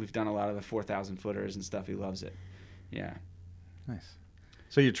loves. We've done a lot of the 4,000 footers and stuff. He loves it. Yeah. Nice.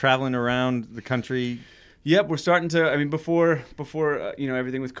 So you're traveling around the country. Yep, we're starting to. I mean, before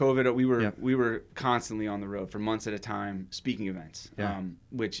everything with COVID, we were constantly on the road for months at a time, speaking events,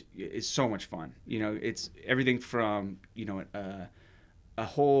 which is so much fun. It's everything from a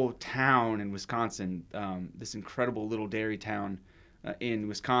whole town in Wisconsin, this incredible little dairy town in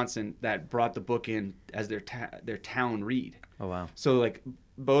Wisconsin that brought the book in as their town read. Oh wow! So like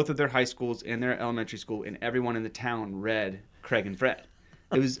both of their high schools and their elementary school and everyone in the town read Craig and Fred.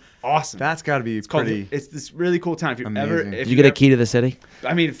 It was awesome. That's got to be pretty. It's this really cool town. If you amazing. Did you get a key to the city?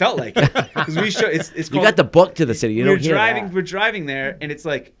 I mean, it felt like it. Because we show it's called, you got the book to the city. We're driving there, and it's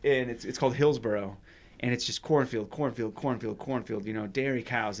like, it's called Hillsboro, and it's just cornfield, dairy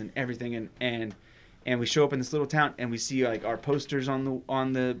cows and everything, and we show up in this little town, and we see like our posters on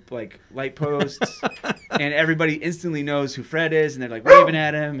the like light posts, and everybody instantly knows who Fred is, and they're like waving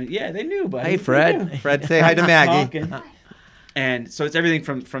at him, and yeah, they knew, buddy. Hey, Fred. Fred, say hi to Maggie. And so it's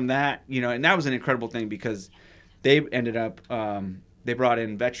everything from that, and that was an incredible thing because they ended up, they brought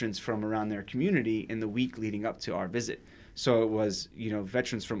in veterans from around their community in the week leading up to our visit. So it was,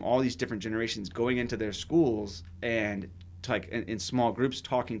 veterans from all these different generations going into their schools and like in small groups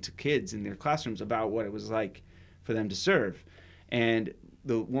talking to kids in their classrooms about what it was like for them to serve. And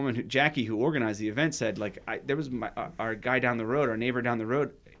the woman, Jackie, who organized the event said, like, there was our guy down the road, our neighbor down the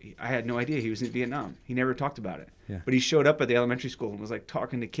road, I had no idea he was in Vietnam. He never talked about it. Yeah. But he showed up at the elementary school and was like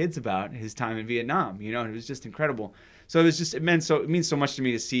talking to kids about his time in Vietnam, and it was just incredible. So it means so much to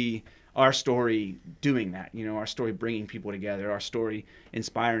me to see our story doing that, our story bringing people together, our story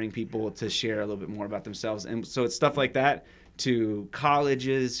inspiring people to share a little bit more about themselves. And so it's stuff like that to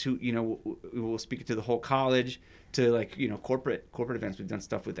colleges who, we'll speak to the whole college, to like, corporate events. We've done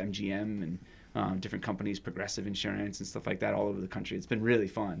stuff with MGM and different companies, Progressive Insurance and stuff like that all over the country. It's been really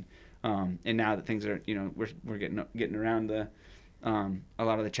fun. And now that things are, we're getting around the a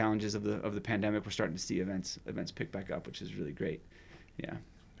lot of the challenges of the pandemic, we're starting to see events pick back up, which is really great. Yeah.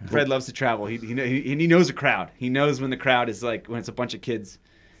 Fred loves to travel. He knows a crowd. He knows when the crowd is like, when it's a bunch of kids,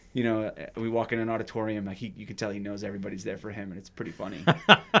 we walk in an auditorium, like you can tell he knows everybody's there for him, and it's pretty funny.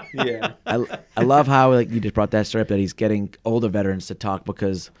 Yeah. I love how you just brought that story up, that he's getting older veterans to talk,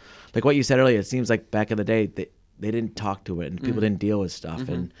 because like what you said earlier, it seems like back in the day they didn't talk to it and people didn't deal with stuff.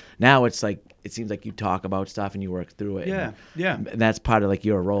 Mm-hmm. And now it's like, it seems like you talk about stuff and you work through it. Yeah. And that's part of like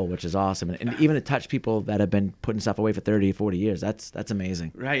your role, which is awesome. And even to touch people that have been putting stuff away for 30, 40 years, that's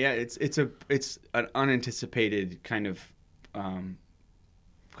amazing. Right. Yeah. It's an unanticipated kind of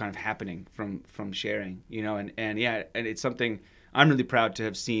happening from sharing, and yeah, and it's something I'm really proud to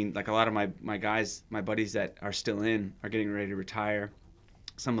have seen. Like a lot of my guys, my buddies that are still are getting ready to retire.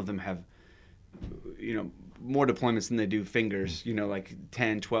 Some of them have, more deployments than they do fingers, like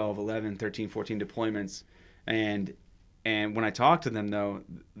 10, 12, 11, 13, 14 deployments. And when I talk to them though,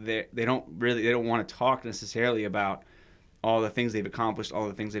 they don't want to talk necessarily about all the things they've accomplished, all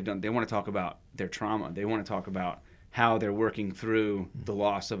the things they've done. They want to talk about their trauma. They want to talk about how they're working through the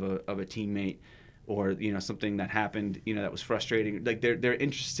loss of a teammate, or something that happened that was frustrating. Like they're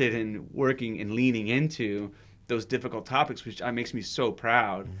interested in working and leaning into those difficult topics, which makes me so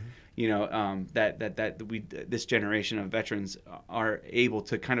proud. That we, this generation of veterans, are able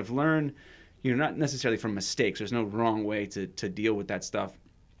to kind of learn, not necessarily from mistakes. There's no wrong way to deal with that stuff,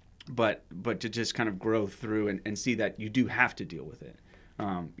 but to just kind of grow through and see that you do have to deal with it.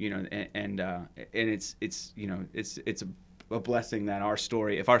 And it's a blessing that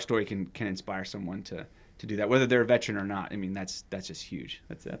if our story can inspire someone to do that, whether they're a veteran or not. I mean, that's just huge.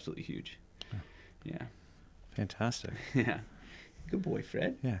 That's absolutely huge. Yeah. Fantastic. Yeah. Good boy,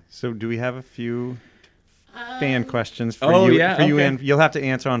 Fred. Yeah. So do we have a few fan questions for you? Yeah, for you, okay. and you'll have to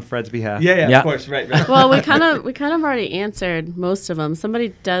answer on Fred's behalf. Yeah. Of course. Right. Well, we kind of already answered most of them.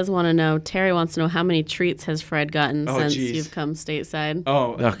 Somebody does want to know. Terry wants to know, how many treats has Fred gotten since you've come stateside?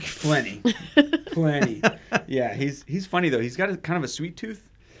 Oh, plenty. Plenty. Yeah, he's funny though. He's got a kind of a sweet tooth.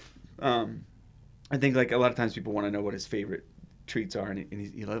 I think like a lot of times people want to know what his favorite treats are, and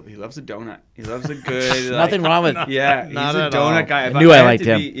he loves a donut. He loves a good nothing wrong with yeah. He's a donut guy. I knew I liked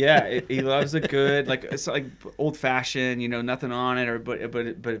him. He loves a good it's like old fashioned, nothing on it, but if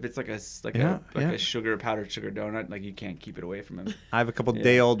it's like a sugar powdered sugar donut, like you can't keep it away from him. I have a couple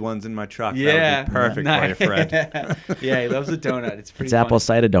day old ones in my truck. Yeah, that would be perfect for you, Fred. Yeah, he loves a donut. It's pretty. It's apple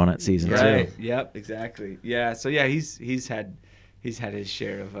cider donut season right. too. Yep, exactly. Yeah, so yeah, he's had his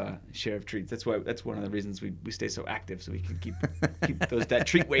share of treats. That's one of the reasons we stay so active, so we can keep that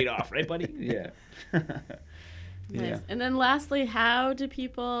treat weight off, right, buddy? Yeah. Nice. Yeah. And then lastly, how do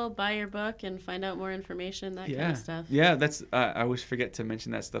people buy your book and find out more information, that kind of stuff? Yeah, that's I always forget to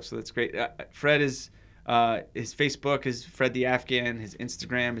mention that stuff, so that's great. Fred is his Facebook is Fred the Afghan. His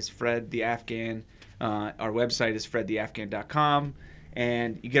Instagram is Fred the Afghan. Our website is fredtheafghan.com.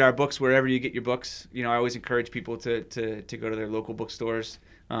 And you get our books wherever you get your books. I always encourage people to go to their local bookstores,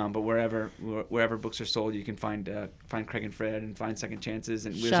 but wherever books are sold, you can find Craig and Fred and find Second Chances.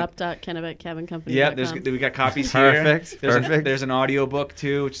 And Shop.Kennebec Cabin Company. Yeah, we got copies here. Perfect. There's an audio book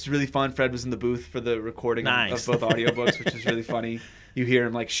too, which is really fun. Fred was in the booth for the recording of both audiobooks, which is really funny. You hear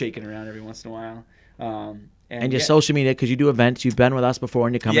him like shaking around every once in a while. And your social media, because you do events. You've been with us before,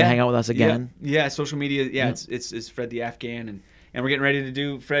 and you come and hang out with us again. Yeah, social media. Yeah, it's Fred the Afghan, and we're getting ready to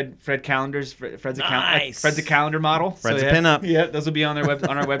do Fred calendars. Fred's a calendar model. Fred's a pinup. Yeah, those will be on our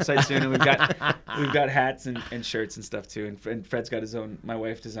website soon. And we've got hats and shirts and stuff too. And Fred's got his own. My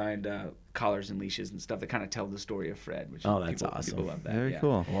wife designed collars and leashes and stuff that kind of tell the story of Fred. Which that's awesome. People love that. Very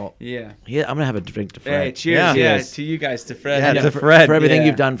cool. Well, yeah. I'm gonna have a drink to Fred. Hey, cheers. Yeah, to you guys, to Fred. Yeah, to for Fred. for everything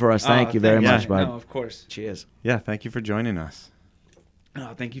you've done for us. Thank you very much, bud. No, of course. Cheers. Yeah, thank you for joining us.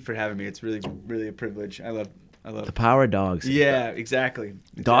 Oh, thank you for having me. It's really, really a privilege. I love the power of dogs. Yeah, exactly.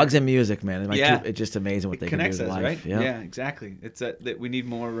 Dogs and music, man. It's just amazing what they can do in life. Right? Yeah, exactly. It's that we need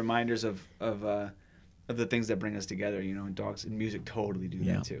more reminders of the things that bring us together. And dogs and music totally do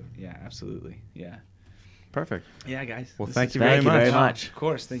that too. Yeah, absolutely. Yeah. Perfect. Yeah, guys. Well, thank you very much. Of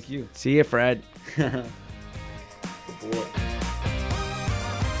course. Thank you. See you, Fred. Good boy.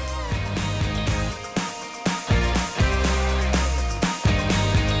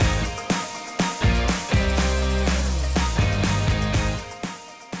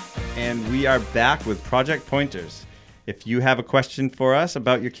 And we are back with Project Pointers. If you have a question for us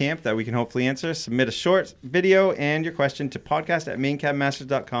about your camp that we can hopefully answer, submit a short video and your question to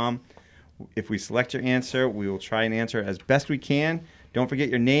podcast@mainecabinmasters.com. If we select your answer, we will try and answer as best we can. Don't forget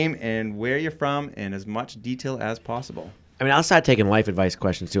your name and where you're from in as much detail as possible. I mean, I'll start taking life advice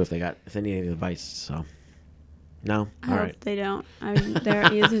questions too if they need any advice. So, no, I hope they don't.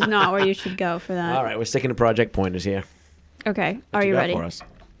 This is not where you should go for that. All right, we're sticking to Project Pointers here. Okay, are you ready? For us?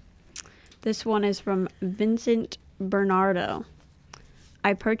 This one is from Vincent Bernardo.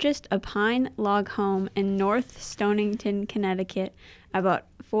 I purchased a pine log home in North Stonington, Connecticut about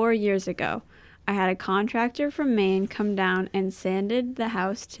 4 years ago. I had a contractor from Maine come down and sanded the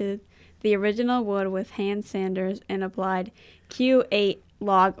house to the original wood with hand sanders and applied Q8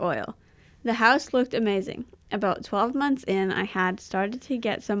 log oil. The house looked amazing. About 12 months in, I had started to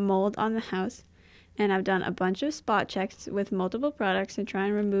get some mold on the house, and I've done a bunch of spot checks with multiple products to try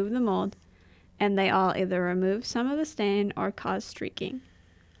and remove the mold, and they all either remove some of the stain or cause streaking.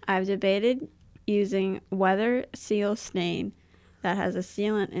 I've debated using Weather Seal Stain that has a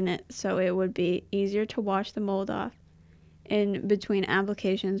sealant in it so it would be easier to wash the mold off in between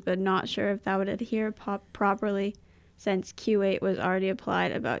applications, but not sure if that would adhere properly since Q8 was already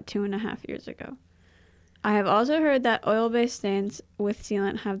applied about 2.5 years ago. I have also heard that oil-based stains with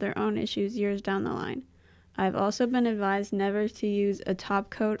sealant have their own issues years down the line. I've also been advised never to use a top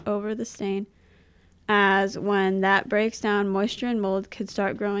coat over the stain, as when that breaks down, moisture and mold could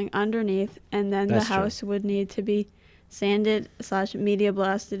start growing underneath, and then That's the house would need to be sanded/media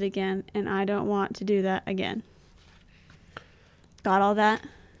blasted again, and I don't want to do that again. Got all that?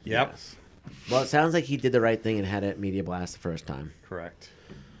 Yep. Yes. Well, it sounds like he did the right thing and had it media blast the first time. Correct.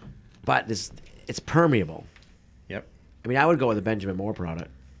 But it's permeable. Yep. I mean, I would go with a Benjamin Moore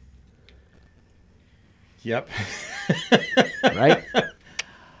product. Yep. Right?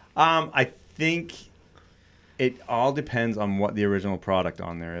 I think it all depends on what the original product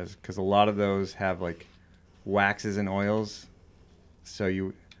on there is, because a lot of those have like waxes and oils.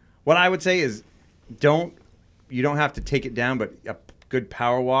 So what I would say is you don't have to take it down, but a good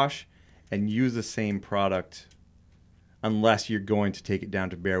power wash and use the same product unless you're going to take it down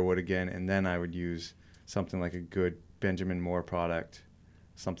to bare wood again, and then I would use something like a good Benjamin Moore product,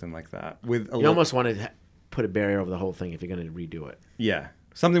 something like that. You almost want to put a barrier over the whole thing if you're going to redo it. Yeah,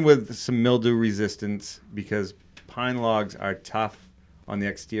 something with some mildew resistance, because pine logs are tough on the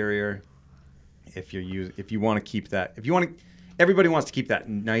exterior. If you want to keep that, everybody wants to keep that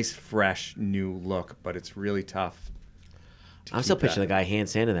nice, fresh, new look, but it's really tough. I'm still picturing the guy hand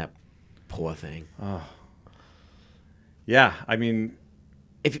sanding that poor thing. Oh. Yeah, I mean,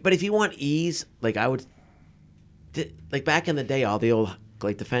 if you want ease, like I would, like back in the day, all the old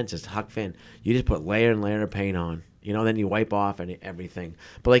like the fences, Huck Finn, you just put layer and layer of paint on, then you wipe off and everything.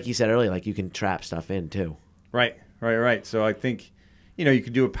 But like you said earlier, like you can trap stuff in too. Right. So I think, you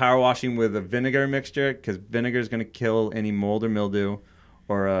could do a power washing with a vinegar mixture, because vinegar is going to kill any mold or mildew,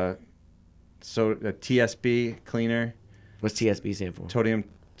 or a TSB cleaner. What's TSB stand for?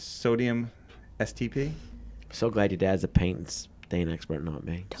 Sodium STP. So glad your dad's a paint and stain expert, not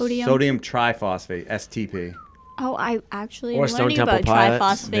me. Sodium triphosphate, STP. Oh, I actually Or am Stone learning Temple about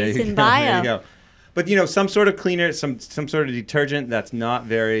Pilots. triphosphates in bio. There you go. But, some sort of cleaner, some sort of detergent that's not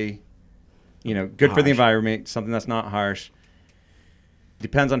very, good harsh for the environment, something that's not harsh.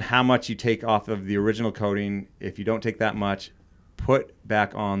 Depends on how much you take off of the original coating. If you don't take that much, put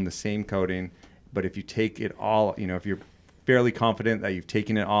back on the same coating. But if you take it all, if you're fairly confident that you've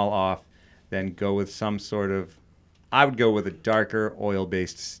taken it all off, then go with some sort of, I would go with a darker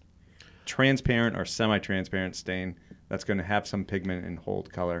oil-based transparent or semi-transparent stain that's going to have some pigment and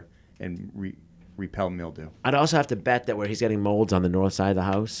hold color and repel mildew. I'd also have to bet that where he's getting molds on the north side of the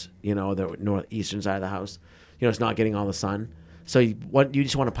house, the northeastern side of the house, it's not getting all the sun. So you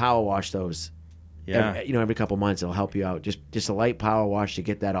just want to power wash those. Yeah. Every couple months it'll help you out. Just a light power wash to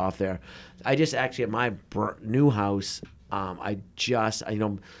get that off there. I just actually at my new house,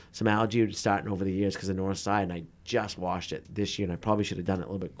 some algae was starting over the years because of the north side, and I just washed it this year, and I probably should have done it a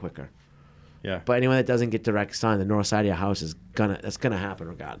little bit quicker. Yeah. But anyone that doesn't get direct sun, the north side of your house that's gonna happen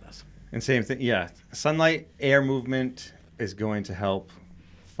regardless. And same thing, yeah. Sunlight, air movement is going to help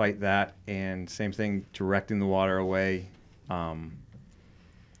fight that, and same thing, directing the water away.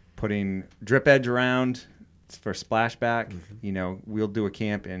 Putting drip edge around for splashback. Mm-hmm. We'll do a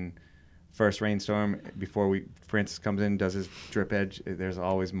camp in first rainstorm before Francis comes in, does his drip edge. There's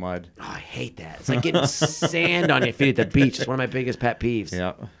always mud. Oh, I hate that. It's like getting sand on your feet at the beach. It's one of my biggest pet peeves.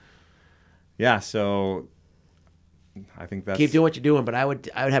 Yeah. Yeah. So I think that's keep doing what you're doing, but I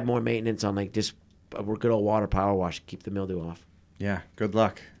would have more maintenance on like just a good old water power wash to keep the mildew off. Yeah. Good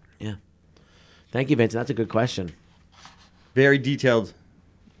luck. Yeah. Thank you, Vincent. That's a good question. Very detailed.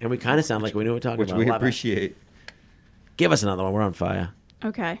 And we kind of sound like we knew what we're talking about. Which we appreciate. Give us another one. We're on fire.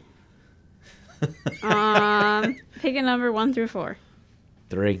 Okay. Pick a number 1 through 4.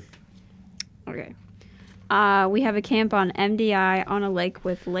 3. Okay. We have a camp on MDI on a lake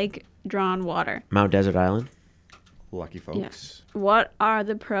with lake-drawn water. Mount Desert Island. Lucky folks. Yes. What are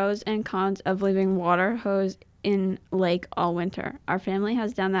the pros and cons of leaving water hose in lake all winter? Our family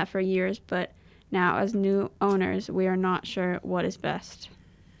has done that for years, but now as new owners, we are not sure what is best.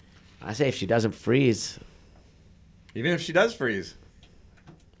 I say if she doesn't freeze. Even if she does freeze.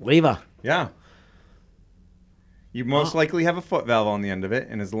 Leave her. Yeah. You most likely have a foot valve on the end of it,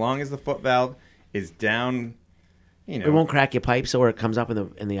 and as long as the foot valve is down, it won't crack your pipe so it comes up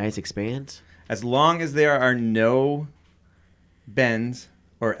and the ice expands. As long as there are no bends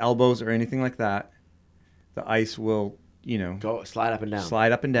or elbows or anything like that, the ice will, go slide up and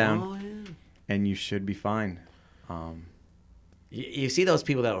down. Oh, yeah. And you should be fine. You see those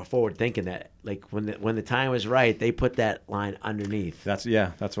people that are forward thinking that, like when the time is right, they put that line underneath. That's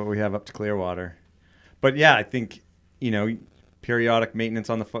what we have up to Clearwater. But yeah, I think periodic maintenance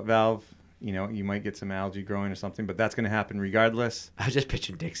on the foot valve. You might get some algae growing or something, but that's going to happen regardless. I was just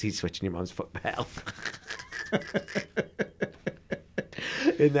picturing Dixie switching your mom's foot valve.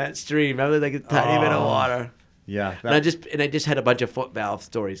 in that stream. Remember, like a tiny bit of water. Yeah. And I just had a bunch of foot valve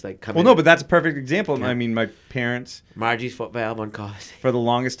stories like coming. Well, no, but that's a perfect example. Yeah. I mean, my parents, Margie's foot valve on coffee. For the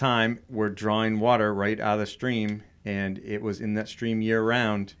longest time, were drawing water right out of the stream, and it was in that stream year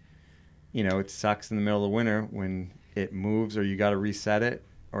round. You know, it sucks in the middle of winter when it moves, or you got to reset it,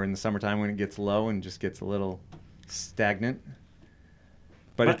 or in the summertime when it gets low and just gets a little stagnant.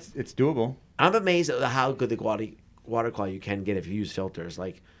 But it's doable. I'm amazed at how good the water quality you can get if you use filters.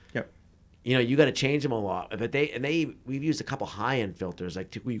 Like, yep. You know, you got to change them a lot. But we've used a couple high-end filters,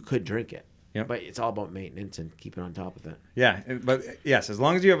 like you could drink it. Yep. But it's all about maintenance and keeping on top of it. Yeah, but yes, as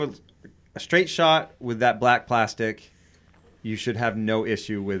long as you have a straight shot with that black plastic, you should have no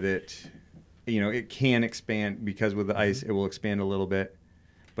issue with it. You know, it can expand because with the ice, it will expand a little bit,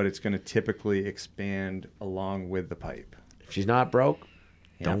 but it's going to typically expand along with the pipe. If she's not broke,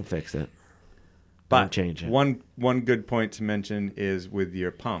 don't fix it. But don't change it. One good point to mention is with your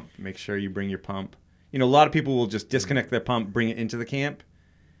pump. Make sure you bring your pump. You know, a lot of people will just disconnect their pump, bring it into the camp.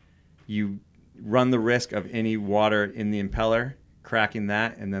 You run the risk of any water in the impeller cracking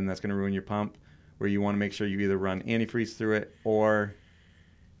that, and then that's going to ruin your pump. Where you want to make sure you either run antifreeze through it or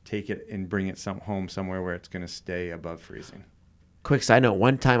take it and bring it home somewhere where it's going to stay above freezing. Quick side note,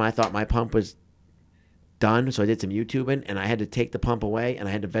 one time I thought my pump was done, so I did some YouTubing, and I had to take the pump away, and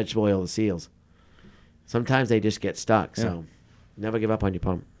I had to vegetable oil the seals. Sometimes they just get stuck, so never give up on your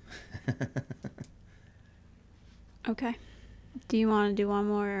pump. Okay. Do you want to do one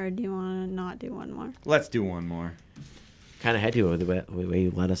more, or do you want to not do one more? Let's do one more. Kind of had to with the way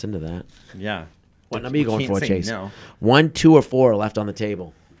you led us into that. Yeah. What number are you going for, Chase? No. 1, 2, or 4 are left on the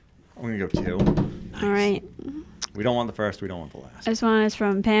table. I'm going to go 2. Nice. All right. We don't want the first. We don't want the last. This one is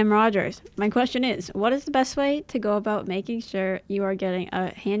from Pam Rogers. My question is, what is the best way to go about making sure you are getting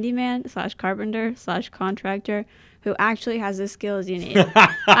a handyman/carpenter/contractor who actually has the skills you need?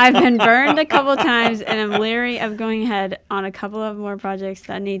 I've been burned a couple times, and I'm leery of going ahead on a couple of more projects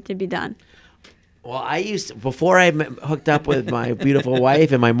that need to be done. Well, before I hooked up with my beautiful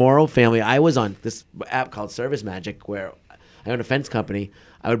wife and my Morrill family, I was on this app called Service Magic where I own a fence company.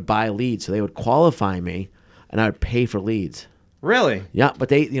 I would buy leads, so they would qualify me, and I would pay for leads. Really? Yeah, but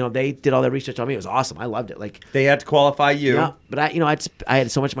they did all their research on me. It was awesome. I loved it. Like they had to qualify you. Yeah, but I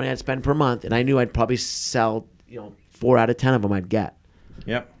had so much money I'd spend per month, and I knew I'd probably sell 4 out of 10 of them I'd get.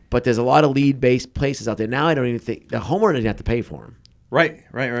 Yep. But there's a lot of lead-based places out there now. I don't even think the homeowner didn't have to pay for them. Right.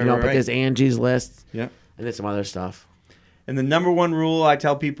 But there's Angie's List. Yeah. And there's some other stuff. And the number one rule I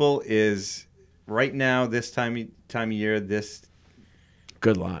tell people is right now, this time of year, this.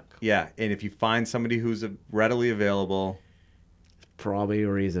 Good luck. Yeah, and if you find somebody who's readily available, probably a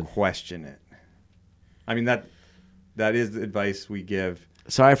reason. Question it. I mean that is the advice we give.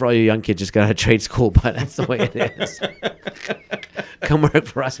 Sorry for all you young kids just got out of trade school, but that's the way it is. Come work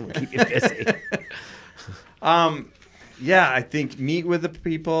for us and we'll keep you busy. Yeah, I think meet with the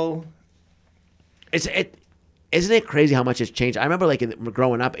people. Isn't it crazy how much it's changed? I remember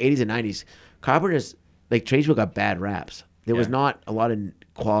growing up, 80s and 90s, carpenters, tradespeople got bad raps. There was not a lot of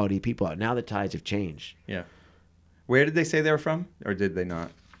quality people out. Now the tides have changed. Yeah. Where did they say they were from? Or did they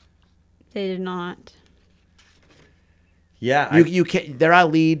not? They did not. Yeah. You can, there are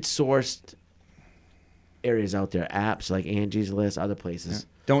lead sourced areas out there, apps like Angie's List, other places. Yeah.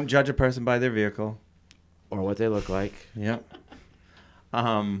 Don't judge a person by their vehicle. Or what they look like. Yeah.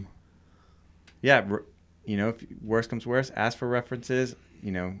 Yeah, if worst comes worst, ask for references,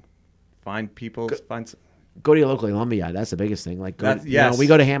 find people, Go to your local lumberyard. That's the biggest thing. We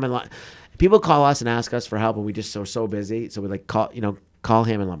go to Hammond. People call us and ask us for help, and we just are so busy. So we call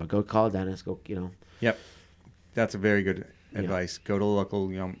Hammond Lumber. Go call Dennis. Yep, that's a very good advice. Go to a local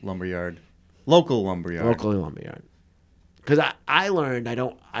lumberyard. Local lumberyard. Local lumberyard. Because I learned I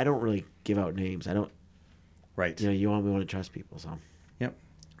don't really give out names. I don't. Right. We want to trust people. So. Yep.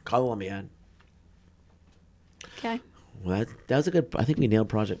 Call the lumberyard. Okay. Well, that was a good. I think we nailed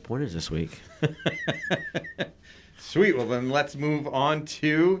Project Pointers this week. Sweet. Well, then let's move on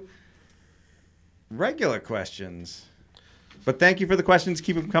to regular questions. But thank you for the questions.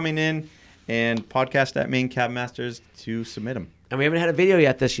 Keep them coming in, and podcast at Maine Cabin Masters to submit them. And we haven't had a video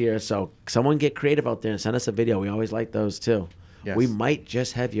yet this year, so someone get creative out there and send us a video. We always like those too. Yes. We might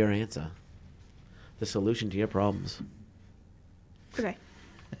just have your answer, the solution to your problems. Okay.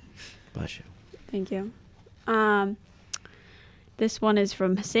 Bless you. Thank you. This one is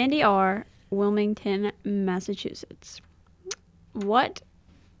from Sandy R., Wilmington, Massachusetts. What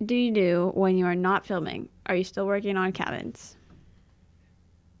do you do when you are not filming? Are you still working on cabins?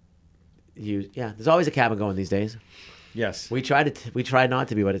 There's always a cabin going these days. Yes. We try not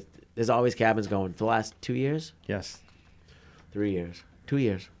to be, but there's always cabins going. For the last 2 years? Yes. 3 years. 2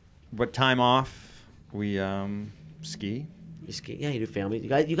 years. But time off, we ski. You ski? Yeah, you do family. You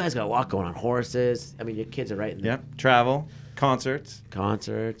guys got a lot going on. Horses. I mean, your kids are right in there. Yep. Travel, concerts,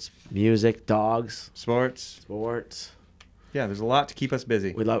 music, dogs, sports. Yeah, there's a lot to keep us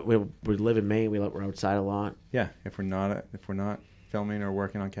busy. We live in Maine. We're outside a lot. Yeah, if we're not filming or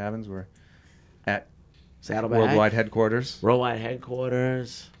working on cabins, we're at Saddlebag Worldwide Headquarters.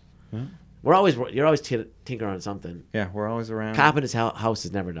 Yeah. You're always tinkering on something. Yeah, we're always around. Carpenter's house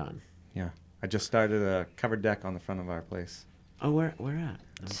is never done. Yeah, I just started a covered deck on the front of our place. Oh, where at?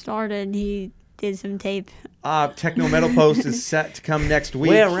 Started. He did some tape. Techno Metal Post is set to come next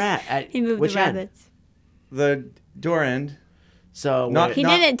week. Where at? He moved which the end? rabbits. The door end. So He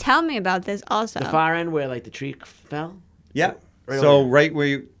didn't tell me about this. Also, the far end where like the tree fell. Yeah. So right where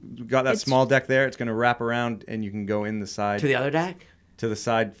you got that small deck there, it's going to wrap around and you can go in the side. To the other deck? To the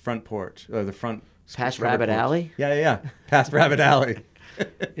side front porch. Or the front. Past Rabbit Alley? Yeah. Past Rabbit Alley.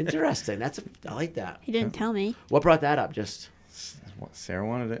 Interesting. I like that. He didn't tell me. What brought that up? Just Sarah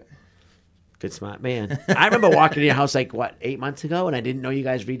wanted it. Good smart man. I remember walking to your house 8 months ago, and I didn't know you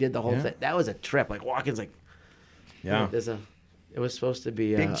guys redid the whole thing. That was a trip. Like walking's like, yeah. It was supposed to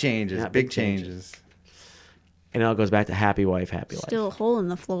be big changes. Yeah, big changes. And it all goes back to happy wife, happy life. Still a hole in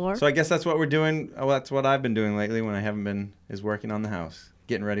the floor. So I guess that's what we're doing. Well, that's what I've been doing lately when I haven't been, is working on the house,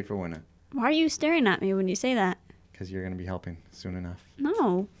 getting ready for winter. Why are you staring at me when you say that? Because you're going to be helping soon enough.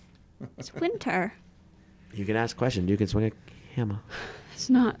 No, it's winter. You can ask questions. You can swing a hammer.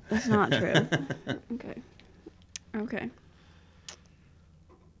 That's not true. Okay.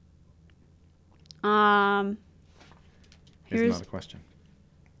 Here's another question.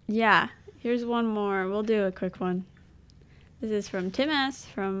 Yeah. Here's one more. We'll do a quick one. This is from Tim S.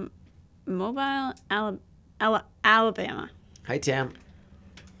 from Mobile, Alabama. Hi, Tim.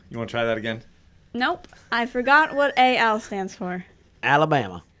 You want to try that again? Nope. I forgot what AL stands for.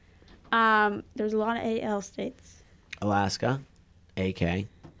 Alabama. There's a lot of AL states. Alaska. AK.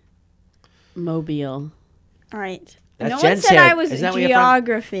 Mobile. All right. That's no one Jen's said area. I was Isn't that where you're from?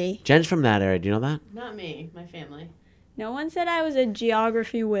 geography. Jen's from that area. Do you know that? Not me. My family. No one said I was a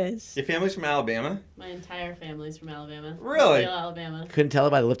geography whiz. Your family's from Alabama? My entire family's from Alabama. Really? Mobile, Alabama. Couldn't tell it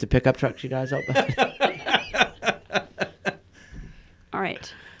by the lifted pickup truck she drives out back. All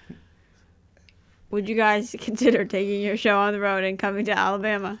right. Would you guys consider taking your show on the road and coming to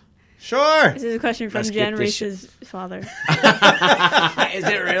Alabama? Sure. This is a question from Let's Jen get this Reese's father. Is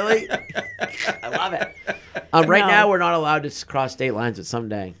it really? I love it. Right now, we're not allowed to cross state lines, but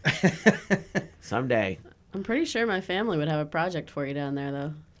someday. Someday. I'm pretty sure my family would have a project for you down there,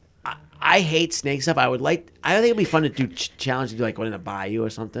 though. I hate snake stuff. I think it'd be fun to do challenge to do like one in a bayou or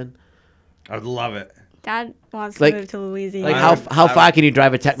something. I would love it. Dad wants to move to Louisiana. Like how far can you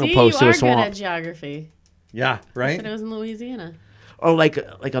drive a technopost to a swamp? You are good at geography. Yeah, right? I said it was in Louisiana. Or like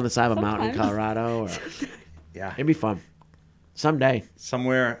on the side of a mountain in Colorado. Or, yeah. It'd be fun. Someday.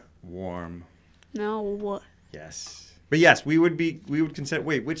 Somewhere warm. No. Yes. But yes, we would consider,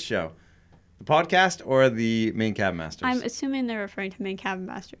 wait, which show? The podcast or the Maine Cabin Masters? I'm assuming they're referring to Maine Cabin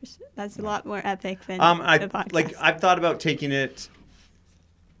Masters. That's a lot more epic than the podcast. I've thought about taking it,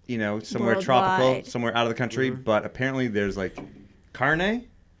 somewhere tropical, somewhere out of the country, but apparently there's like Carne,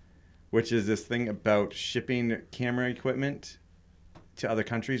 which is this thing about shipping camera equipment to other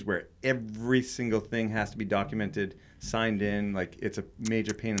countries where every single thing has to be documented, signed in, like it's a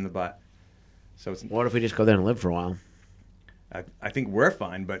major pain in the butt. So what if we just go there and live for a while? I think we're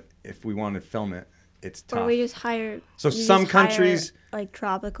fine, but if we want to film it, it's tough. Or we just hire. So some countries, like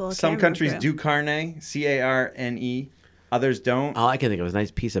tropical. Some countries crew. do carne, Carne. Others don't. All I can think of is a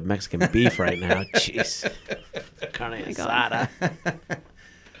nice piece of Mexican beef right now. Jeez, carne asada.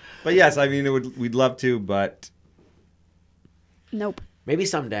 But yes, I mean, we'd love to, but nope. Maybe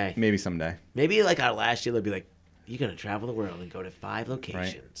someday. Maybe like our last year, they'll be like, "You're gonna travel the world and go to 5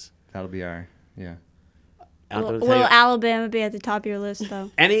 locations." Right. That'll be our Will Alabama be at the top of your list,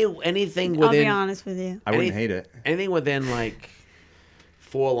 though? Anything within... I'll be honest with you. I wouldn't hate it. Anything within,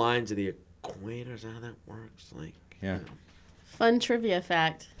 4 lines of the equator, is that how that works? Yeah. Fun trivia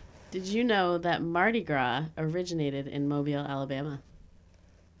fact. Did you know that Mardi Gras originated in Mobile, Alabama?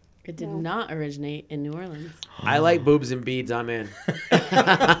 It did not originate in New Orleans. I like boobs and beads. I'm in.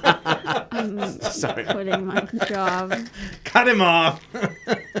 I'm Sorry. quitting my job. Cut him off.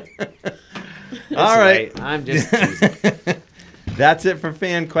 All right. I'm just teasing. That's it for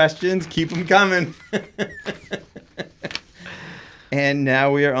fan questions. Keep them coming. And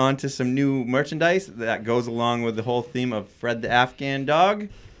now we are on to some new merchandise that goes along with the whole theme of Fred the Afghan dog.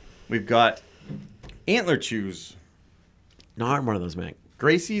 We've got antler chews. No, I'm one of those, Mac.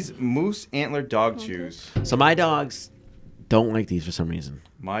 Gracie's Moose Antler Dog Chews. So my dogs don't like these for some reason.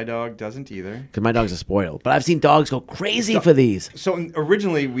 My dog doesn't either. Because my dogs are spoiled. But I've seen dogs go crazy for these. So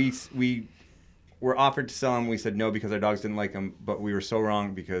originally we were offered to sell them. We said no because our dogs didn't like them. But we were so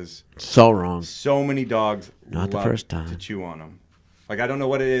wrong because So wrong. so many dogs Not the love first time. to chew on them. Like, I don't know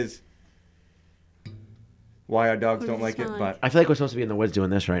what it is, why our dogs don't like it, but I feel like we're supposed to be in the woods doing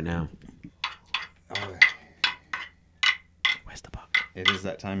this right now. Where's the buck? it is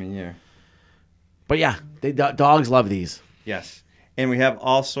that time of year. But yeah, dogs love these. Yes. And we have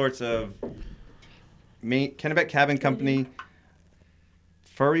all sorts of Kennebec Cabin Company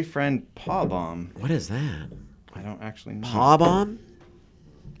Furry Friend Paw Balm. What is that? I don't actually know. Paw balm?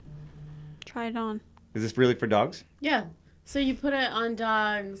 Try it on. Is this really for dogs? Yeah. So you put it on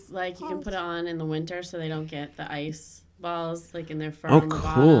dogs, like you can put it on in the winter so they don't get the ice balls like in their fur on the cool.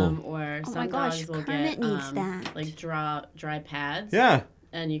 bottom. Or Oh some my gosh, dogs will Kermit get needs that. like dry pads. Yeah.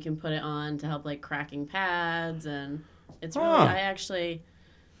 And you can put it on to help like cracking pads, and it's Huh. really I actually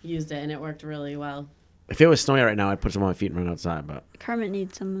used it and it worked really well. If it was snowy right now, I'd put some on my feet and run outside. But Kermit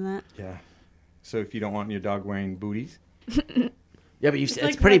needs some of that. Yeah. So if you don't want your dog wearing booties. yeah, but it's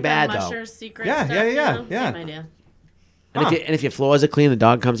like pretty what the bad though. Musher's secret Yeah, stuff, yeah, you yeah, know? yeah. Same idea. And if your floors are clean, the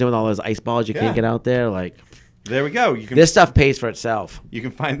dog comes in with all those ice balls you Yeah. can't get out there. Like There we go. You can this stuff pays for itself. You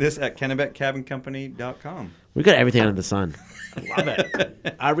can find this at KennebecCabinCompany.com. We got everything under the sun. I love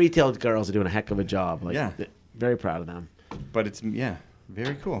it. Our retail girls are doing a heck of a job. Like, Yeah. very proud of them. But it's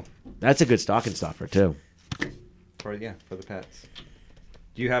very cool That's a good stocking stuffer too. for the pets.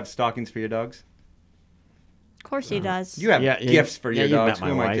 Do you have stockings for your dogs? Of course he does. You have gifts for your you dogs. met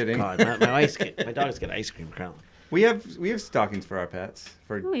Who my am I wife. kidding? God, my dogs get ice cream currently. We have stockings for our pets.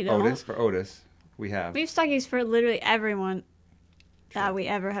 For No, we don't. Otis. For Otis, we have. We have stockings for literally everyone that we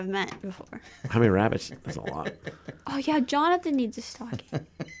ever have met before. How many rabbits? That's a lot. Oh yeah, Jonathan needs a stocking.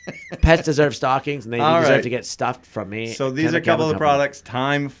 Pets deserve stockings, and they All deserve right. to get stuffed from me. So these are a Kennebec couple of Cabin products.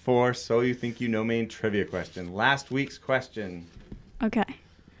 Time for So You Think You Know Maine trivia question. Last week's question. Okay.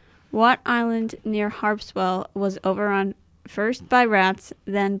 What island near Harpswell was overrun first by rats,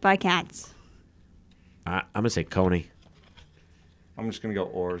 then by cats? I'm gonna say Coney. I'm just gonna go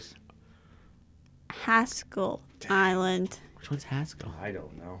oars. Haskell Island. Which one's Haskell? I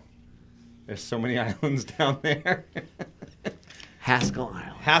don't know. There's so many islands down there. Haskell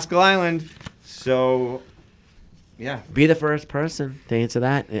Island. Haskell Island. So, yeah. Be the first person to answer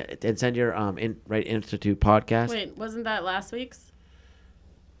that, and send your Institute podcast. Wait, wasn't that last week's?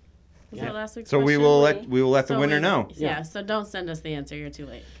 Was that last week's So we question? will let the winner know. Yeah, so don't send us the answer. You're too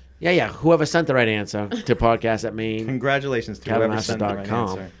late. Yeah. Whoever sent the right answer to podcast at Maine Congratulations to whoever sent the right cabinmasters.com.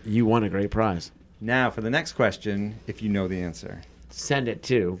 answer. You won a great prize. Now for the next question, if you know the answer. Send it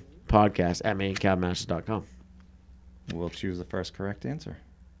to podcast at mainecabinmasters.com. We'll choose the first correct answer.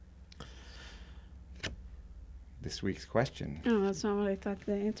 This week's question. Oh, that's not what I thought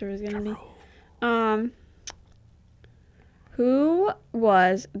the answer was going to be. Who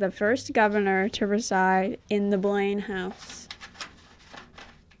was the first governor to reside in the Blaine House?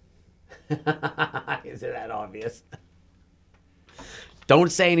 Is it that obvious?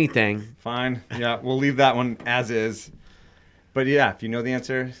 Don't say anything. Fine. Yeah, we'll leave that one as is. But yeah, if you know the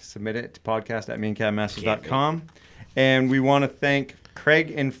answer, submit it to podcast at maincabinmasters.com. And we want to thank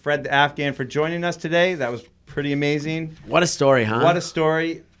Craig and Fred the Afghan for joining us today. That was pretty amazing. What a story, huh? What a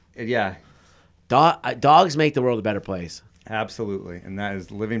story. Yeah. Dogs make the world a better place. Absolutely. And that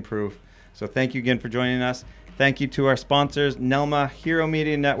is living proof. So thank you again for joining us. Thank you to our sponsors, Nelma, Hero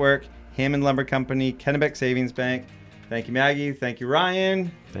Media Network, Hammond Lumber Company, Kennebec Savings Bank. Thank you, Maggie. Thank you,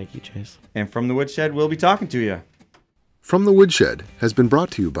 Ryan. Thank you, Chase. And from the Woodshed, we'll be talking to you. From the Woodshed has been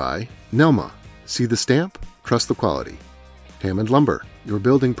brought to you by Nelma. See the stamp, trust the quality. Hammond Lumber, your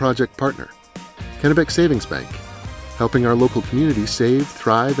building project partner. Kennebec Savings Bank, helping our local community save,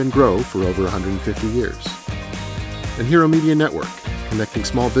 thrive, and grow for over 150 years. And Hero Media Network, connecting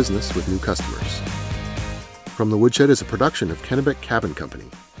small business with new customers. From the Woodshed is a production of Kennebec Cabin Company.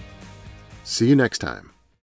 See you next time.